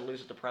fast and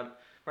loose at the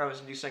premise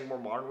and do something more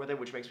modern with it,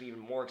 which makes me even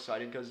more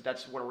excited, because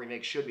that's what a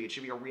remake should be. It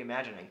should be a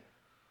reimagining.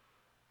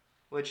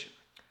 Which,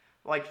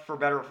 like, for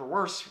better or for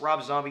worse,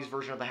 Rob Zombie's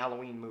version of the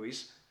Halloween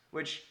movies,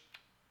 which,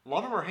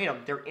 love them or hate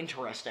them, they're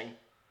interesting.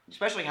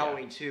 Especially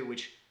Halloween 2,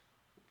 which,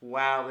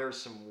 wow, there's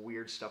some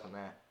weird stuff in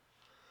that.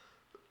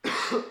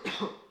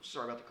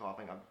 Sorry about the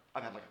coughing.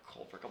 I've had like a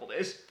cold for a couple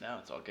days. No,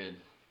 it's all good.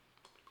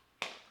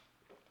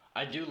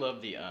 I do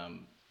love the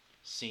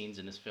scenes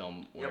in this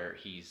film where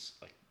he's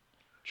like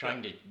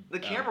trying to the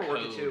camera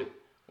work too.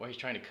 Where he's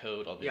trying to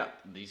code all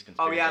these conspiracies.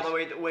 Oh yeah,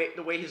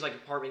 the way his like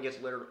apartment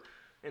gets littered,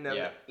 and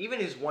then even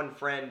his one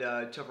friend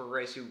Topher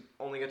Grace, who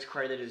only gets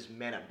credited as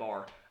Man at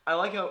Bar. I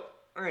like how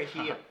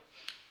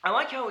I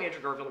like how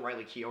Andrew Garfield and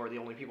Riley Keough are the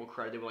only people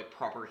credited with like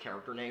proper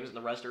character names, and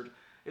the rest are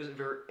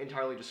very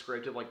entirely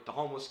descriptive, like the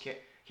homeless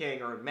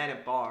king or Man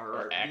at Bar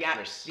or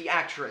the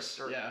actress.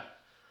 Or, yeah.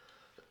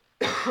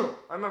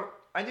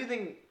 Do you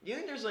think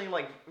there's any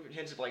like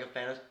hints of like a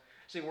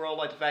fantasy world,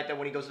 like the fact that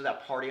when he goes to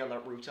that party on the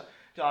rooftop,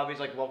 he's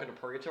like welcome to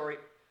purgatory?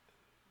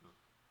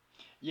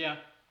 Yeah,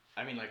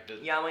 I mean like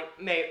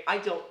maybe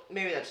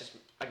that's just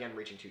again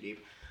reaching too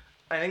deep.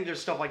 I think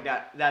there's stuff like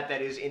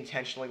that is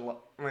intentionally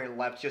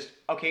left. Just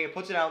okay, it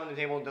puts it out on the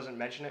table and doesn't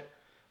mention it,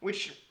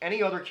 which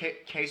any other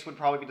case would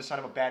probably be the sign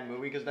of a bad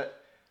movie because that.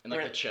 And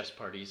like the chess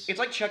parties. It's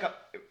like Chekhov.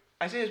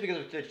 I say this because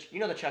of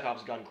the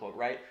Chekhov's gun quote,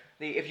 right?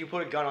 If you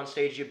put a gun on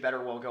stage, you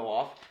better well go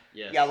off.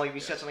 Yes. Yeah, like if you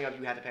set something up,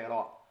 you have to pay it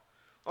off.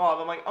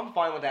 Oh, but I'm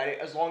fine with that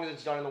as long as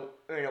it's done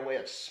in a way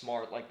that's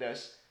smart, like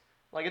this.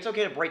 Like it's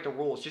okay to break the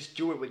rules, just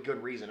do it with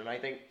good reason, and I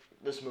think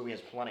this movie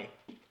has plenty.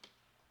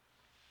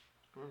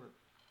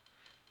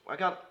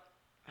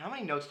 How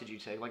many notes did you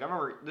take? Like I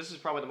remember, this is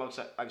probably the most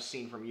I've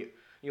seen from you.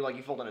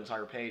 You filled an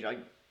entire page.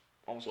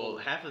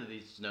 Half of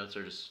these notes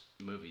are just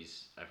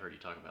movies I've heard you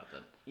talk about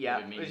that.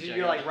 Yeah,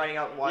 you're like writing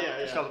out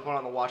stuff to put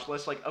on the watch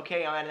list. Like,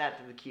 okay, I'll add that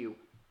to the queue.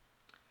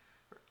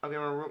 Okay,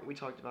 remember we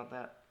talked about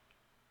that.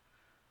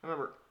 I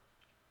remember.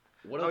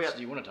 What else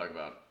do you want to talk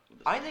about?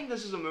 I think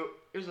this is a movie.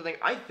 Here's the thing.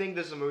 I think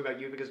this is a movie about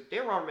you because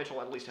Dan Robert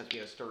Mitchell at least has to be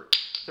in his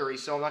 30s,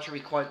 so I'm not sure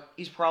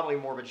he's probably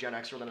more of a Gen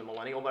Xer than a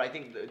millennial, but I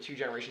think the two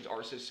generations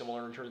are so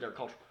similar in terms of their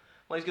culture.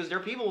 Like, because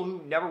they're people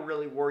who never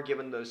really were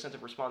given the sense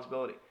of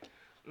responsibility.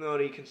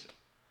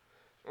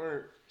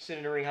 Or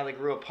considering how they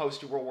grew up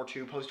post World War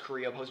II, post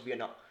Korea, post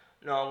Vietnam.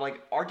 No, I'm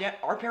like, our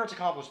parents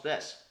accomplished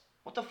this.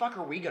 What the fuck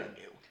are we gonna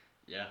do?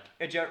 Yeah.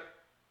 In general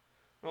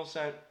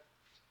sense,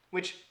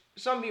 which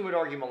some people would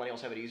argue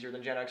millennials have it easier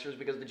than Gen Xers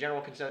because if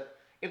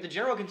the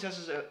general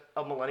consensus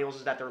of millennials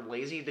is that they're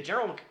lazy, the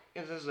general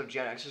consensus of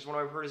Gen Xers, what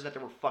I've heard, is that they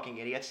were fucking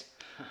idiots.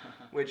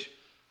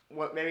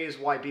 What maybe is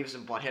why Beavis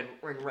and Butthead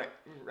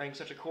rank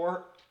such a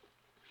core.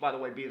 By the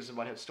way, Beavis and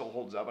Butthead still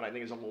holds up, and I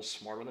think is a little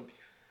smarter than.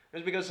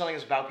 Just because something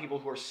is about people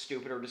who are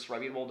stupid or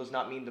disreputable does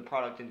not mean the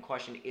product in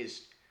question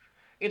is.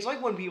 It's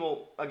like when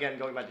people, again,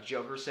 going back to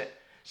Joker,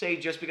 say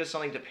just because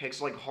something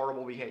depicts like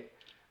horrible behavior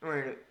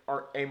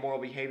or amoral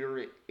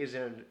behavior is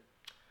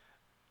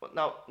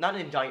not an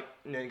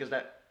indictment, because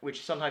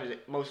which sometimes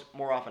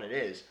more often it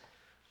is,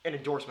 an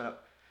endorsement of.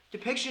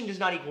 Depiction does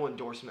not equal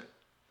endorsement.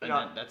 And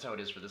that's how it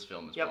is for this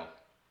film as well.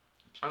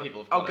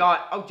 People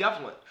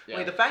definitely. Yeah.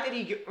 Like the fact that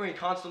he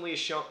constantly is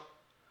shown.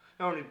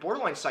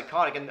 Borderline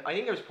psychotic, and I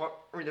think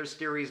there's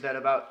theories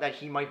that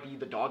he might be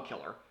the dog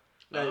killer.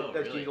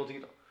 Really?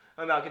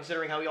 About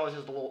considering how he always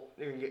has the little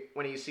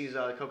when he sees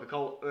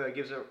Coca-Cola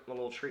gives her a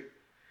little treat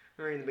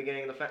in the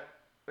beginning, the fact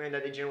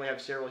that they generally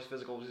have similar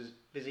physical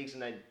physiques,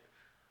 and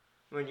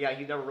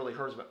he never really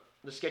heard about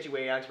the sketchy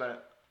way he acts about it.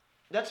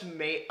 That's a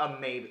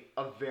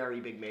very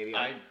big maybe.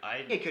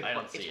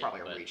 It's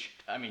probably a reach.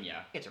 I mean,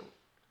 yeah.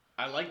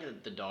 I like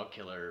that the dog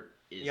killer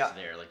is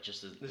there, like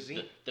just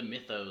the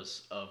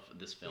mythos of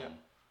this film.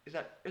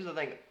 Yeah. Here's the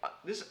thing.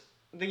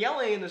 The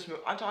LA in this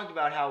movie, I talked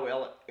about how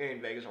LA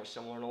and Vegas are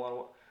similar in a lot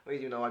of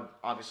even though I've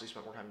obviously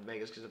spent more time in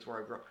Vegas because that's where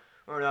I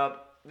grown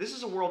up. This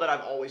is a world that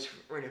I've always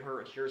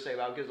heard hearsay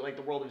about because like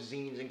the world of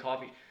zines and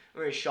coffee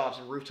shops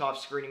and rooftop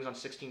screenings on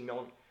 16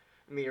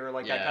 millimeter,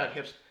 like that kind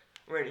of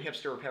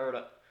hipster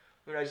paradise.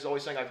 It's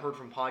always something I've heard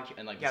from podcasts.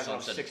 And like the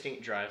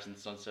Sunset Drives and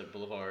Sunset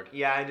Boulevard.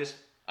 Yeah,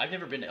 I've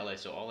never been to LA,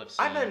 so all I've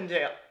seen.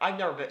 I've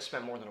never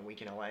spent more than a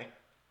week in LA.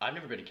 I've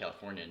never been to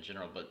California in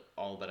general, but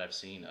all that I've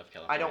seen of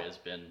California has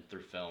been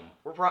through film.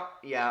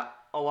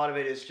 A lot of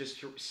it is just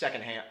through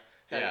secondhand.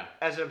 Yeah.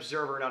 As an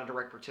observer, not a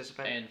direct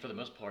participant. And for the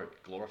most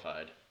part,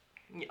 glorified.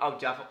 Oh,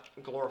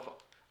 definitely glorified.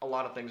 A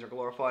lot of things are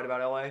glorified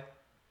about LA.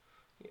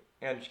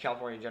 And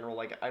California in general.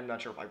 Like, I'm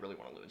not sure if I really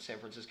want to live in San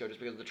Francisco just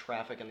because of the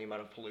traffic and the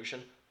amount of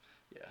pollution.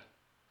 Yeah.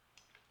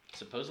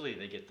 Supposedly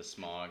they get the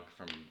smog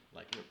from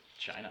like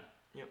China.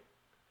 Yep.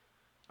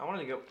 I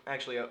wanted to go.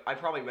 Actually, I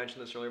probably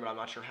mentioned this earlier, but I'm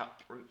not sure how.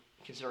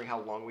 Considering how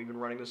long we've been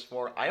running this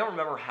for, I don't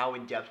remember how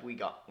in depth we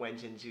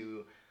went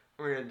into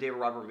David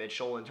Robert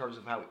Mitchell in terms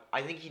of how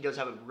I think he does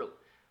have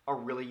a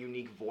really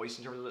unique voice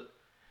in terms of it,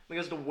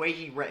 because the way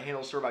he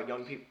handles story about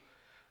young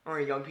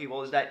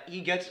people is that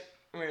he gets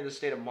in the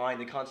state of mind,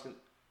 the constant,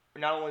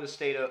 not only the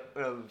state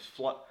of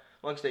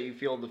flux that you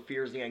feel, the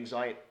fears, the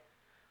anxiety,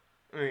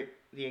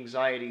 the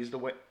anxieties, the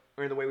way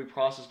we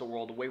process the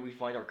world, the way we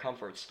find our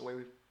comforts, the way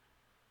we.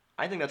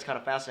 I think that's kind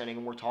of fascinating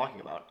and worth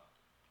talking about.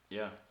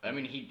 Yeah, I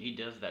mean he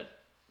does that.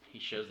 He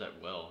shows that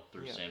well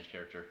through Sam's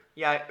character.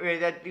 Yeah, I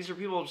mean, these are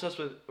people obsessed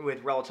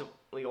with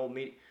relatively old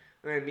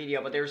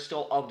media, but they're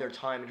still of their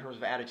time in terms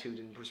of attitude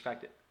and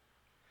perspective.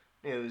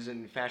 News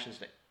and fashion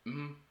state.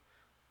 Mm-hmm.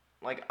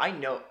 Like I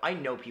know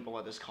people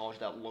at this college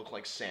that look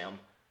like Sam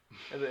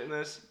in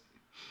this.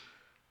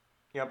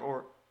 Yep,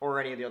 or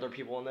any of the other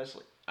people in this.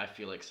 Like, I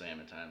feel like Sam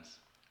at times.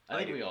 I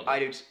think we all do. I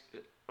do.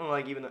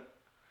 Like even though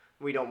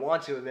we don't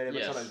want to admit it,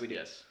 but sometimes we do.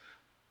 Yes.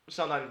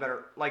 Sometimes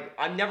better. Like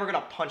I'm never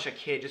gonna punch a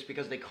kid just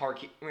because they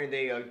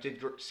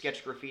did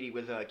sketch graffiti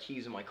with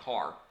keys in my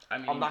car. I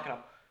mean, I'm not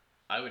gonna.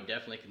 I would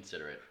definitely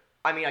consider it.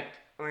 I'd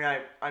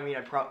probably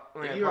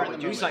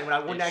do something, but I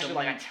wouldn't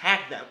actually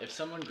attack them. If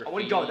someone I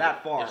wouldn't go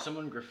that far. If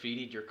someone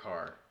graffitied your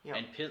car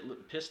and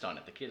pissed on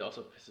it, the kid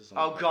also pisses on.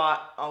 Oh god,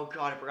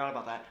 I forgot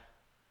about that.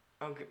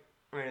 Okay,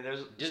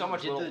 there's so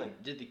much little thing.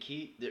 Did the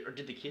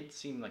kids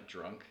seem like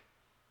drunk?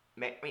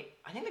 I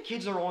think the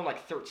kids are only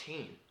like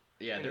 13.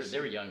 Yeah, they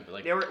were young, but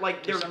like they were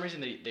like for some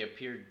reason they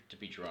appeared to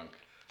be drunk.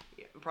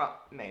 Yeah,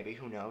 maybe,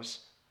 who knows?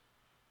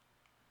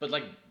 But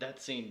like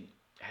that scene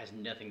has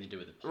nothing to do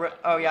with the plot.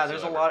 Oh yeah,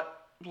 there's a lot of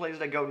places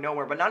that go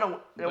nowhere, but not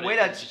in a way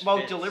that's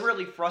both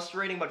deliberately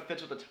frustrating but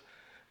fits with the,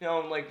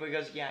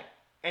 because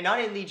and not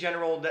in the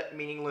general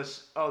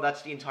meaningless. Oh,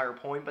 that's the entire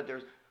point. But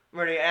there's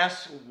where they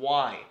ask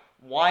why.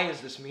 Why is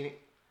this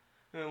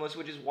meaningless?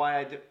 Which is why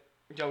I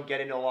don't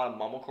get into a lot of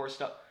mumblecore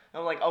stuff.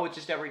 I'm like, oh, it's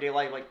just everyday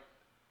life. Like,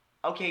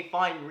 okay,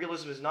 fine,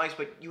 realism is nice,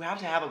 but you have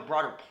to have a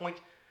broader point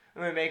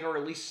to make, or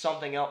at least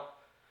something else.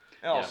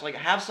 Yeah. Like,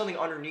 have something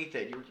underneath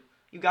it.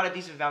 You got a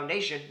decent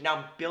foundation.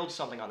 Now build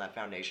something on that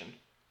foundation.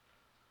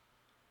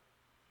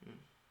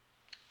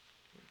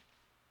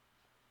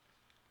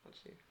 Let's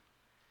see.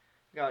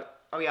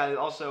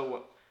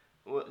 Also,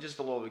 just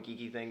a little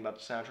geeky thing about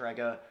the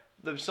soundtrack.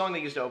 The song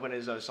that used to open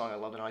is a song I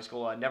loved in high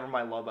school, Never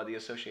Mind Love by The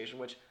Association,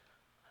 which...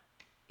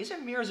 Is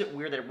it me or is it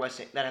weird that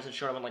that hasn't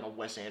shown up in like a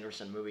Wes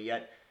Anderson movie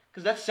yet?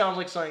 Because that sounds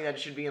like something that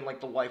should be in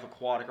like The Life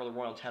Aquatic or The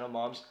Royal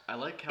Tenenbaums. I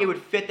like how it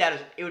would fit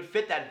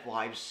that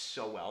vibe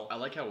so well. I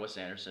like how Wes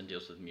Anderson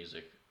deals with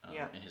music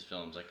in his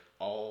films. Like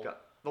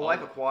The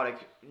Life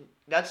Aquatic,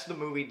 that's the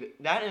movie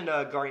that and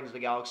Guardians of the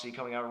Galaxy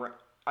coming out.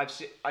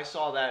 I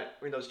saw that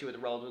those two at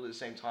relatively the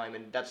same time,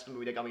 and that's the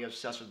movie that got me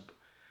obsessed with.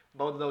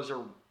 Both of those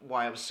are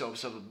why I was so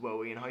obsessed with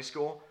Bowie in high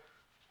school.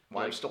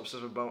 Why I'm still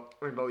obsessed with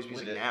Bowie's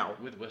music now.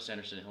 With Wes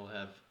Anderson, he'll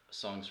have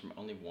songs from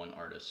only one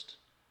artist.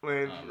 I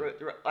remember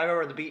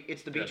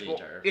it's the Beach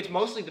Boys. It's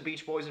mostly the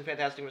Beach Boys and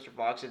Fantastic Mr.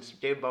 Fox. It's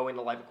David Bowie and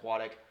The Life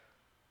Aquatic.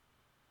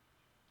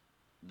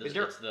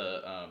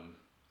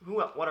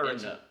 What are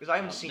it? Because I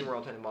haven't seen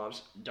Royal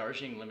Tenenbaums.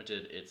 Darjeeling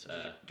Limited. It's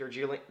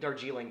Darjeeling.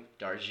 Darjeeling.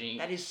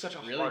 That is such a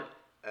really? hard.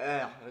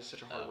 That is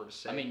such a hard word to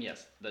say. I mean,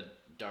 yes, the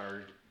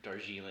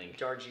Darjeeling.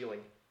 Darjeeling.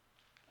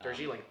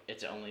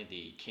 It's only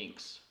the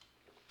Kinks.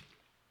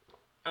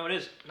 Oh, it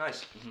is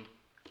nice.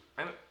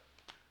 Mm-hmm.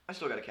 I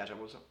still got to catch up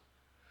with some.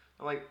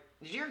 I'm like,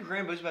 did you hear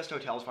Grand Budapest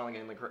Hotel's finally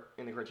getting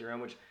in the Criterion?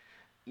 Which,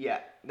 yeah,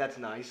 that's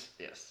nice.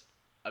 Yes,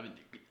 I mean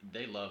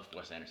they love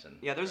Wes Anderson.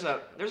 Yeah, there's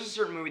a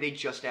certain movie they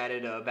just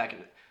added back in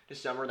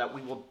December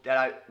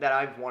that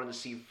I've wanted to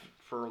see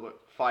for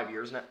 5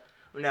 years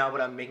now, but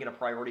I'm making it a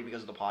priority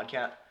because of the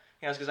podcast.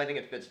 Yeah, because I think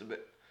it fits the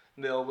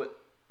bill. But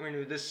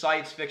this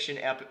science fiction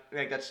epic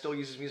that still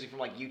uses music from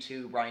like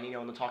U2, Brian Eno,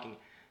 and the Talking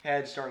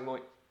Heads, starring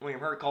William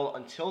Hurt, called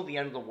Until the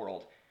End of the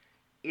World.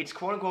 It's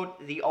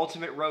quote-unquote the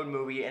ultimate road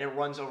movie, and it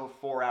runs over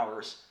 4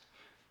 hours.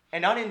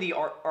 And not in the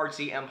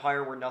artsy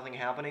empire where nothing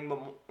happening,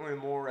 but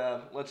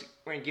more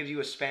it gives you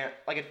a span,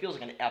 like it feels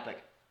like an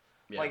epic.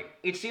 Yeah. Like,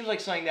 it seems like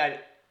something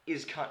that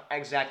is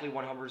exactly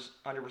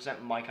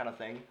 100% my kind of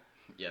thing.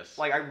 Yes.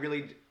 Like,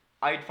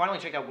 I finally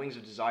checked out Wings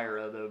of Desire,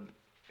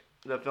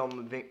 the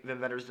film Vin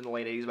Vendors in the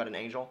late 80s about an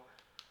angel,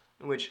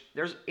 which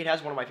it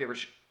has one of my favorite.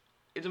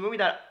 It's a movie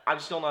that I'm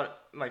still not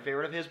my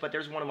favorite of his, but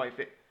there's one of my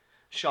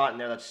shot in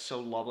there that's so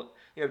lovely.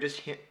 You know,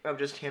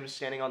 just him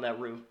standing on that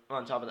roof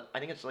on top of the. I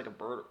think it's like a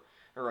bird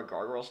or a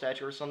gargoyle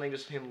statue or something.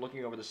 Just him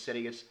looking over the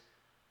city. It's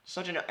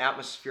such an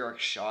atmospheric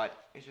shot.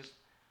 It's just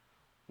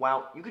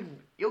wow. You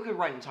could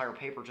write an entire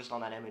paper just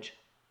on that image.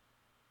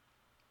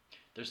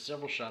 There's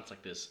several shots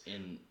like this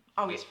in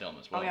this film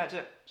as Oh well.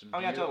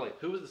 yeah, totally.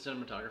 Who was the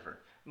cinematographer?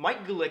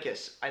 Mike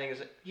Galickas, I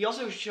think he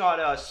also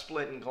shot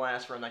Split and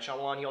Glass for M. Night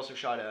Shyamalan. He also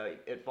shot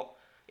It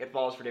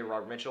Follows for David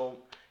Robert Mitchell.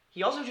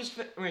 He also just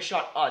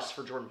shot Us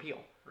for Jordan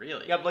Peele.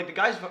 Really? Yeah, but like the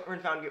guy's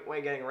found a way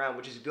of getting around,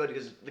 which is good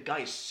because the guy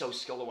is so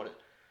skilled at what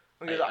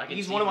it.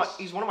 He's one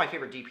of my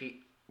favorite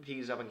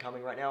DPs up and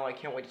coming right now. I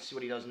can't wait to see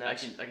what he does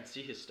next. I can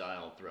see his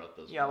style throughout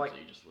those Yeah, films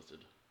that you just listed.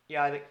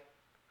 Yeah,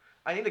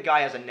 I think the guy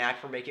has a knack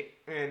for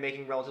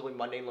making relatively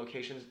mundane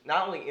locations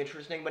not only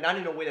interesting, but not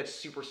in a way that's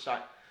super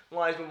stylized,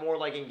 but more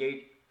like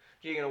engaging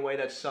in a way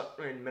that's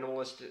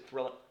minimalist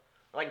thriller.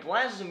 Like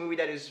Glass is a movie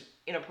that is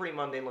in a pretty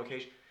mundane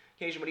location,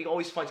 but he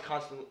always finds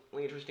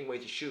constantly interesting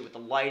ways to shoot with the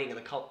lighting and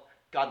the color.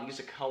 God, the use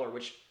of color,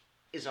 which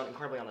is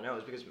incredibly on the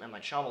nose because M.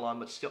 Night Shyamalan,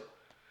 but still,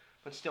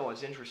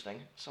 it's interesting.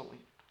 So,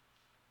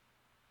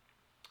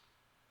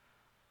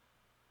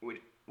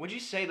 would you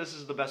say this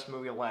is the best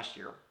movie of last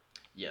year?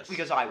 Yes.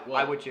 Because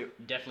I would too.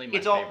 Definitely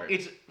my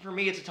favorite. For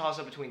me, it's a toss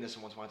up between this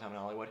and Once Upon a Time in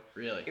Hollywood.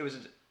 Really?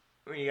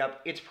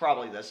 It's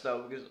probably this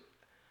though because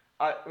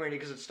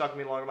it stuck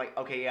with me longer. I'm like,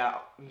 okay, yeah,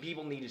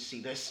 people need to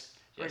see this.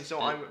 Yes,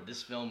 so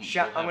this film.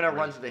 I'm gonna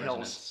run to the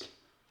hills.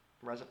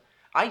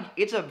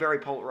 It's a very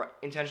polar,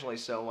 intentionally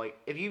so. Like,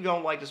 if you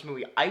don't like this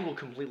movie, I will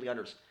completely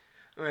understand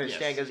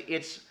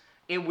because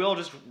it will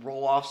just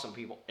roll off some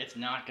people. It's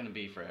not gonna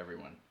be for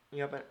everyone.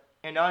 Yeah,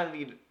 and not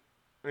only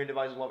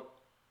divisive love.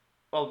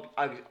 Well,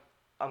 I'm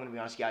gonna be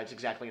honest. Yeah, it's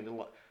exactly in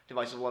the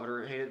divisive love it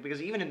or hate it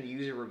because even in the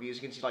user reviews,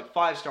 you can see like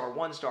 5 star,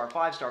 1 star,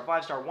 5 star,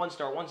 5 star, 1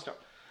 star, 1 star.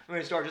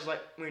 Star just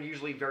like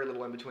usually very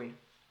little in between.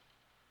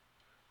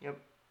 Yep.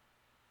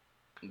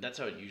 That's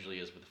how it usually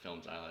is with the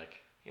films I like.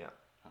 Yeah.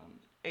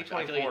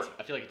 A24.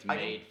 I feel like it's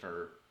made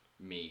for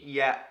me.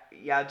 Yeah.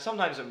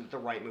 Sometimes the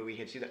right movie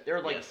hits you. There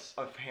are like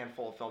a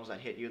handful of films that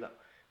hit you that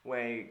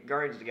way.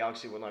 Guardians of the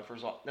Galaxy when I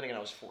first saw. Then again, I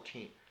was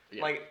 14.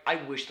 Yeah. Like I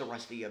wish the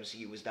rest of the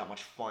MCU was that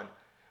much fun.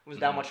 It was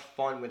that much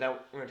fun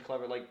without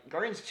clever. Like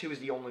Guardians 2 is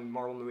the only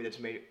Marvel movie that's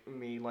made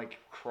me like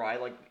cry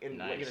like in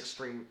like an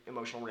extreme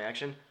emotional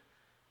reaction.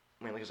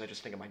 Mainly because I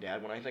just think of my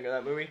dad when I think of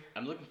that movie.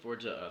 I'm looking forward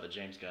to the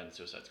James Gunn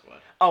Suicide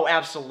Squad. Oh,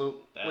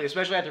 absolutely.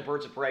 Especially after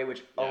Birds of Prey,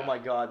 which, oh my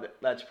god,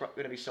 that's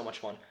going to be so much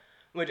fun.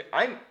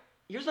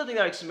 Here's the thing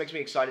that makes me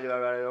excited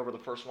about it over the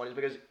first one, is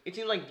because it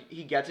seems like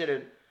he gets it,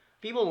 and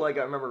people, like,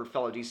 I remember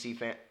fellow DC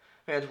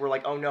fans were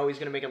like, oh no, he's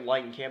going to make it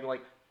light and campy.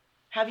 Like,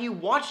 have you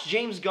watched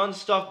James Gunn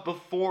stuff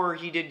before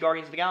he did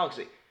Guardians of the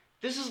Galaxy?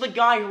 This is the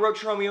guy who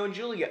wrote Romeo and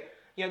Juliet.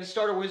 He had to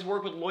start his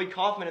work with Lloyd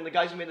Kaufman and the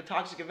guys who made The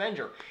Toxic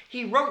Avenger.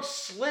 He wrote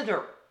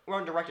Slither.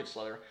 Directed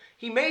Slither.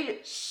 He made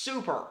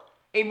Super,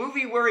 a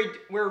movie where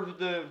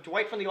the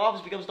Dwight from The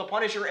Office becomes the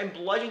Punisher and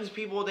bludgeons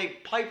people with a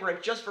pipe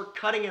wrench just for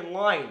cutting in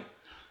line.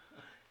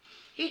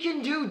 He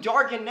can do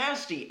dark and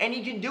nasty, and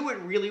he can do it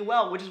really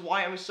well, which is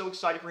why I was so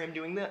excited for him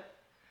doing that.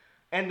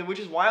 And which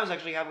is why I was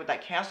actually happy with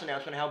that cast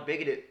announcement, how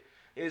big it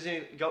is,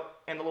 and the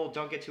little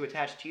don't get too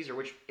attached teaser,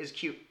 which is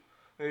cute.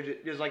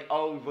 It's like,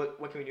 oh,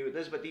 what can we do with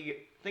this? But the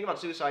thing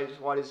about Suicide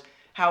Squad is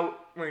how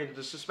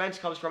the suspense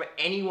comes from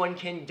anyone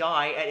can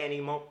die at any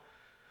moment.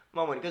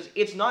 Because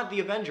it's not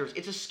the Avengers.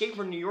 It's Escape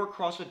from New York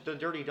crossed with The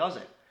Dirty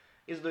Dozen.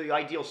 Is the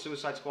ideal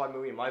Suicide Squad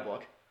movie in my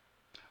book.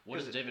 What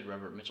does David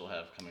Robert Mitchell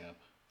have coming up?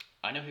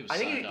 I know he was. I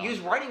think he was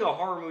writing a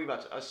horror movie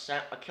about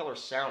a killer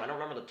sound. I don't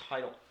remember the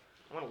title.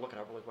 I'm gonna look it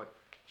up really quick.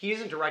 He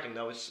isn't directing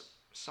though. It's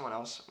someone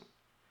else.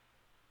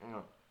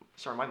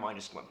 Sorry, my mind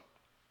just went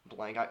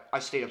blank. I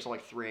stayed up till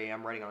like 3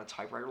 a.m. writing on a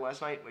typewriter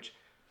last night, which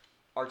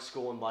art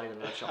school embodied in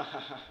a nutshell.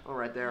 Oh,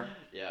 right there.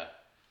 Yeah.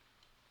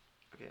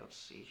 Okay, let's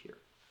see here.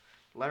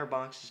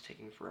 Letterboxd is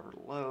taking forever to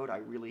load. I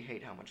really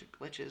hate how much it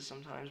glitches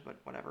sometimes, but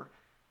whatever.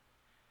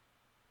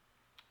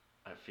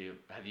 Have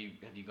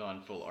you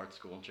gone full art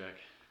school, Jack?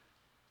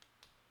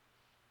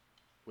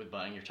 With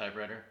buying your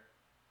typewriter?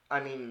 I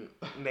mean,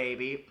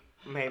 maybe.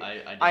 I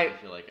definitely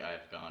feel like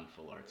I've gone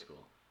full art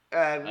school.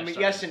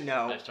 Yes and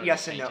no.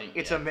 Yes and no.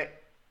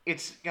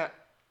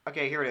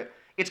 Okay, here it is.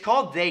 It's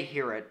called They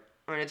Hear It.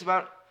 I mean, it's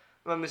about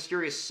a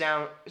mysterious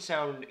sound. It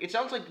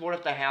sounds like What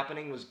If the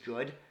Happening was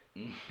good,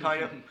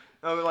 kind of.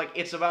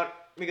 It's about,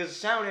 because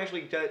sound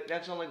actually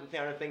that's not like the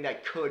kind of thing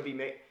that could be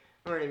made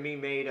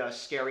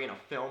scary in a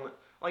film.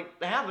 Like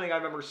The Happening, I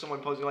remember someone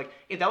posting like,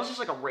 if that was just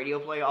like a radio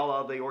play, a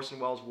la the Orson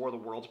Welles War of the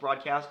Worlds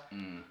broadcast,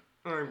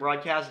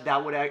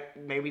 that would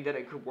maybe that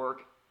it could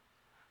work.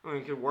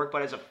 It could work,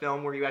 but as a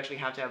film where you actually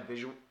have to have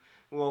visual,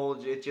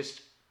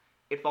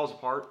 it falls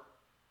apart.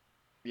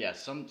 Yeah,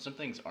 some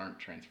things aren't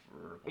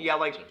transferable. Yeah,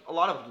 like a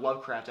lot of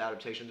Lovecraft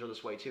adaptations are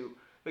this way too.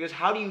 Because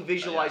how do you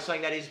visualize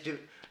something that is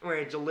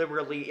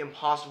deliberately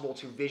impossible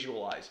to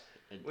visualize?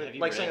 Have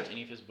you like read saying,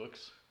 any of his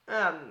books?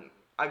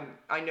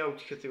 I know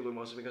Cthulhu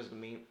mostly because of the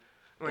meme,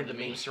 or the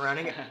meme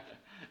surrounding it.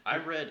 I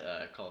read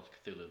Call of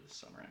Cthulhu this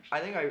summer, actually.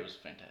 I think it was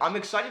fantastic. I'm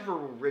excited for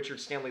Richard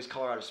Stanley's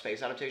Color Out of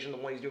Space adaptation, the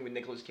one he's doing with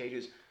Nicolas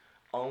Cage's.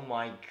 Oh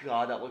my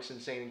god, that looks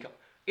insane.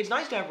 It's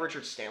nice to have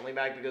Richard Stanley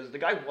back because the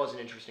guy was an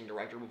interesting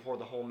director before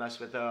the whole mess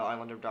with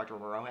Island of Dr.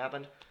 Moreau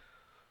happened.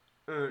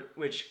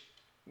 Which,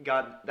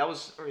 God, that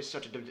was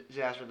such a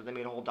disaster that they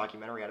made a whole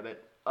documentary out of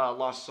it.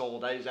 Lost Soul,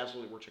 that is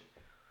absolutely worth it.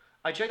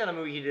 I checked out a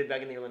movie he did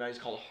back in the early 90s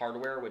called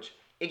Hardware, which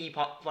Iggy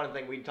Pop, fun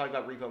thing, we talked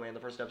about Repo Man in the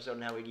first episode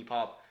and how Iggy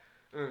Pop's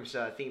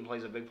theme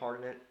plays a big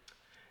part in it.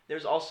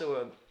 He's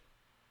also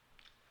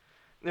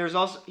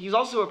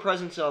a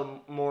presence of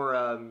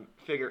more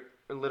figure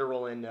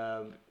literal in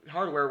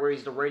Hardware, where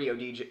he's the radio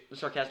DJ, the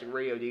sarcastic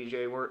radio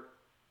DJ, where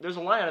there's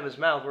a line out of his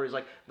mouth where he's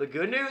like, "The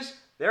good news?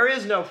 There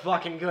is no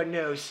fucking good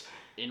news."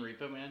 In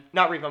Repo Man?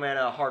 Not Repo Man,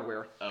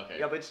 Hardware. Okay.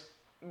 Yeah, but it's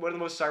one of the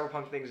most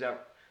cyberpunk things ever.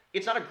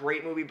 It's not a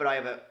great movie, but I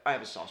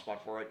have a soft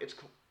spot for it. It's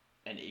cool.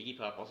 And Iggy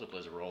Pop also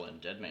plays a role in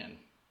Dead Man.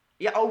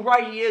 Yeah, oh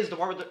right, he is the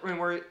part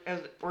where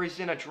he's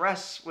in a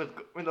dress with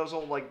those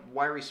old like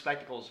wiry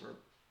spectacles for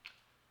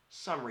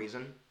some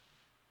reason,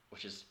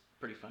 which is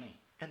pretty funny.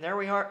 And there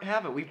we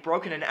have it. We've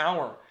broken an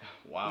hour.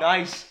 Wow.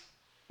 Nice.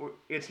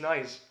 It's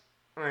nice.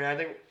 All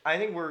right, I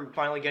think we're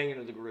finally getting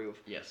into the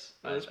groove. Yes.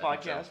 Of this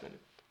podcast. So.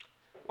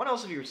 What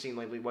else have you seen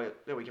lately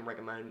that we can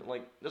recommend?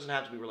 Like, it doesn't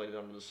have to be related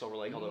to the Silver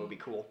Lake, although it would be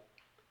cool.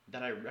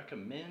 That I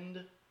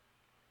recommend.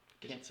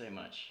 Can't say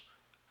much.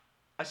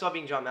 I saw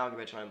Being John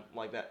Malkovich, and I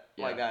like that.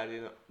 Yeah. Like that.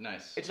 You know.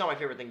 Nice. It's not my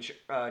favorite thing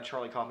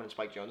Charlie Kaufman and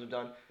Spike Jonze have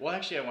done. Well,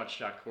 actually, I watched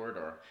Shock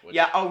Corridor.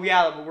 Yeah. Oh,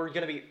 yeah. But we're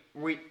gonna be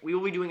we will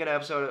be doing an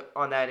episode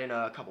on that in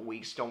a couple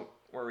weeks. Don't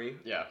worry.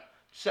 Yeah.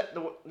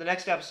 The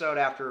next episode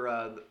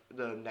after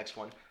the next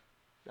one.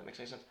 That makes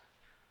any sense?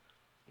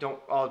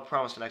 I'll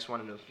promise the next one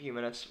in a few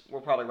minutes.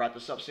 We'll probably wrap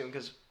this up soon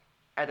because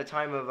at the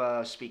time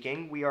of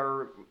speaking, we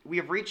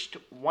have reached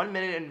 1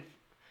 minute and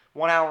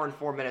 1 hour and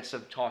 4 minutes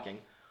of talking.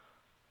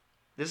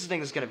 This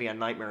thing is going to be a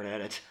nightmare to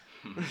edit.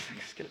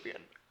 It's going to be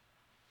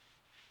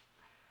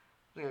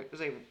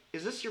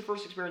is this your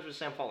first experience with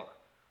Sam Fuller?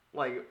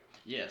 Like.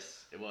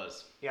 Yes, it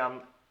was. Yeah,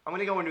 I'm going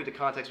to go into the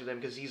context with him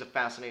because he's a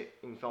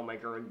fascinating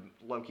filmmaker and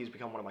Loki's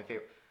become one of my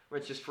favorite.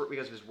 It's just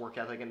because of his work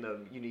ethic and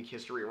the unique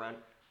history around.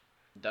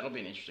 That'll be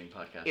an interesting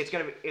podcast. It's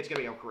gonna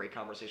be a great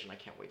conversation. I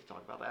can't wait to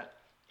talk about that.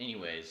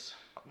 Anyways,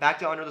 back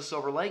to Under the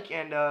Silver Lake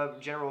and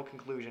general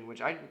conclusion,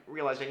 which I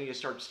realized I need to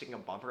start sticking a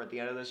bumper at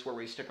the end of this where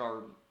we stick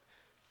our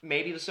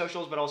maybe the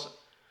socials, but also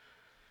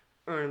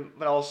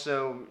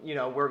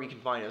where we can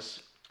find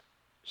us.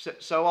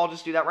 So I'll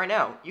just do that right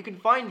now. You can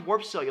find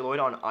Warped Celluloid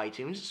on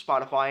iTunes,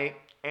 Spotify,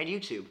 and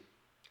YouTube.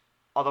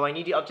 Although I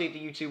need to update the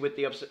YouTube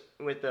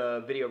with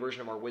the video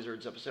version of our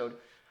Wizards episode.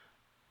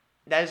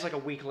 That is like a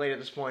week late at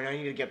this point. I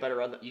need to get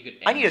better at that.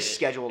 I need to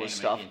schedule this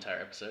stuff. The entire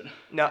episode.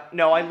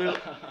 No, I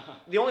literally.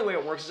 The only way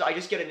it works is I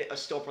just get a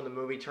still from the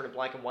movie, turn it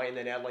black and white, and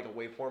then add like a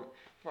waveform in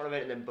front of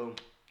it, and then boom.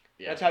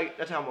 Yeah.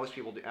 That's how most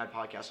people add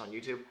podcasts on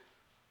YouTube.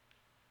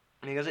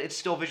 Because it's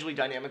still visually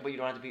dynamic, but you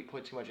don't have to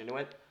put too much into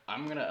it.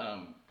 I'm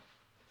gonna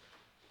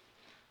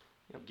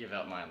give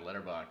out my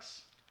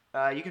Letterbox.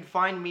 You can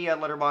find me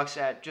at Letterbox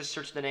at just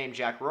search the name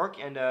Jack Rourke,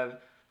 and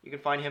you can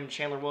find him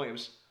Chandler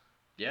Williams.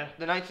 Yeah.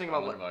 The nice thing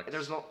about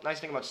there's no nice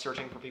thing about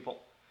searching for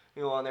people,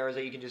 on there is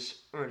that you can just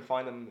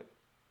find them,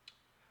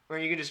 or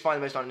you can just find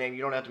them based on a name.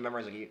 You don't have to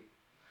memorize it.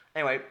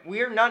 Anyway,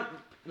 we are not.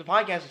 The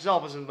podcast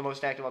itself isn't the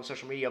most active on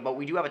social media, but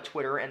we do have a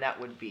Twitter, and that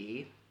would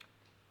be.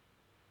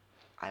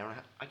 I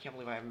can't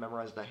believe I haven't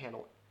memorized that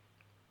handle.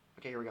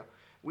 Okay, here we go.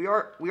 We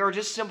are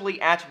just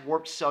simply at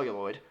Warped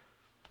Celluloid.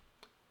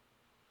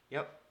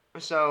 Yep.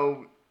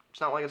 So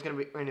it's not like it's going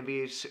to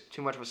be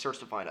too much of a search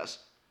to find us.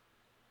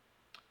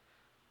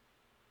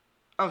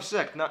 Oh,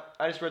 sick!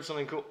 I just read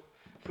something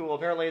cool.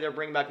 Apparently, they're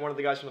bringing back one of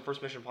the guys from the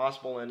first Mission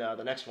Impossible in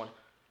the next one.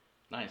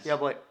 Nice. Yeah,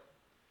 but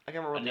I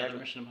can't remember. Another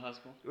Mission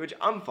Impossible. Which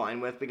I'm fine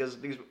with because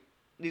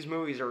these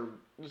movies are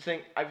the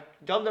thing. I've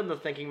dubbed them the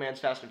Thinking Man's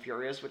Fast and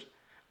Furious, which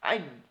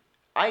I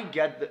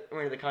get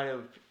the kind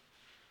of.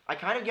 I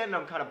kind of get, and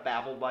I'm kind of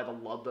baffled by the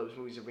love those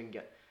movies have been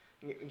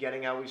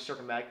getting. How we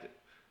circumvent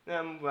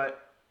them,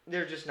 but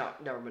they're just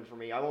never been for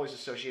me. I've always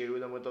associated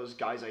with them with those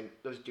guys,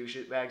 those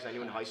douchebags I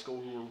knew in high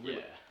school who were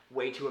really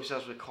way too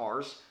obsessed with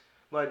cars.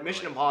 But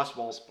Mission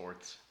Impossible,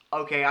 sports.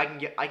 Okay, I can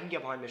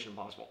get behind Mission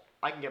Impossible.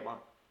 I can get behind.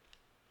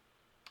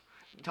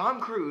 Tom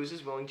Cruise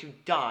is willing to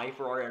die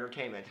for our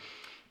entertainment.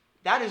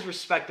 That is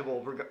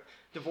respectable.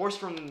 Divorced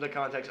from the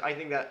context, I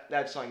think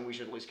that's something we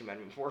should at least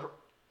commend him for.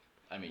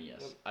 I mean,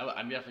 yes.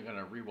 I'm definitely going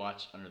to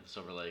rewatch Under the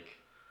Silver Lake.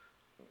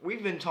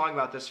 We've been talking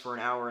about this for an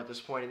hour at this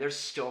point, and there's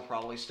still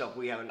probably stuff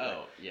we haven't.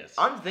 Oh, yes.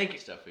 I'm thinking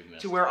stuff we've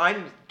missed. To where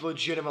I'm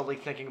legitimately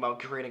thinking about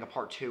creating a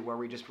part 2 where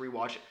we just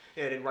rewatch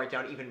it and write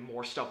down even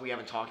more stuff we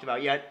haven't talked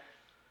about yet.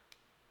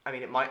 I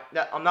mean, it might.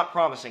 I'm not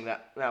promising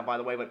that, by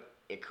the way, but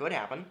it could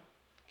happen.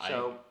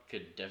 So I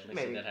could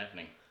definitely see that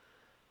happening.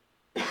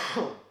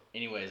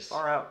 Anyways.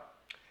 Far out.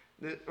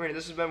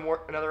 This has been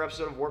another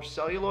episode of Warped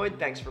Celluloid.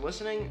 Thanks for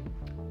listening.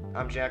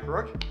 I'm Jack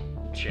Rourke.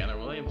 Chandler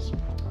Williams.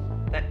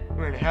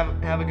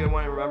 Have a good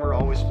one, and remember,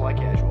 always fly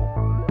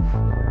casual.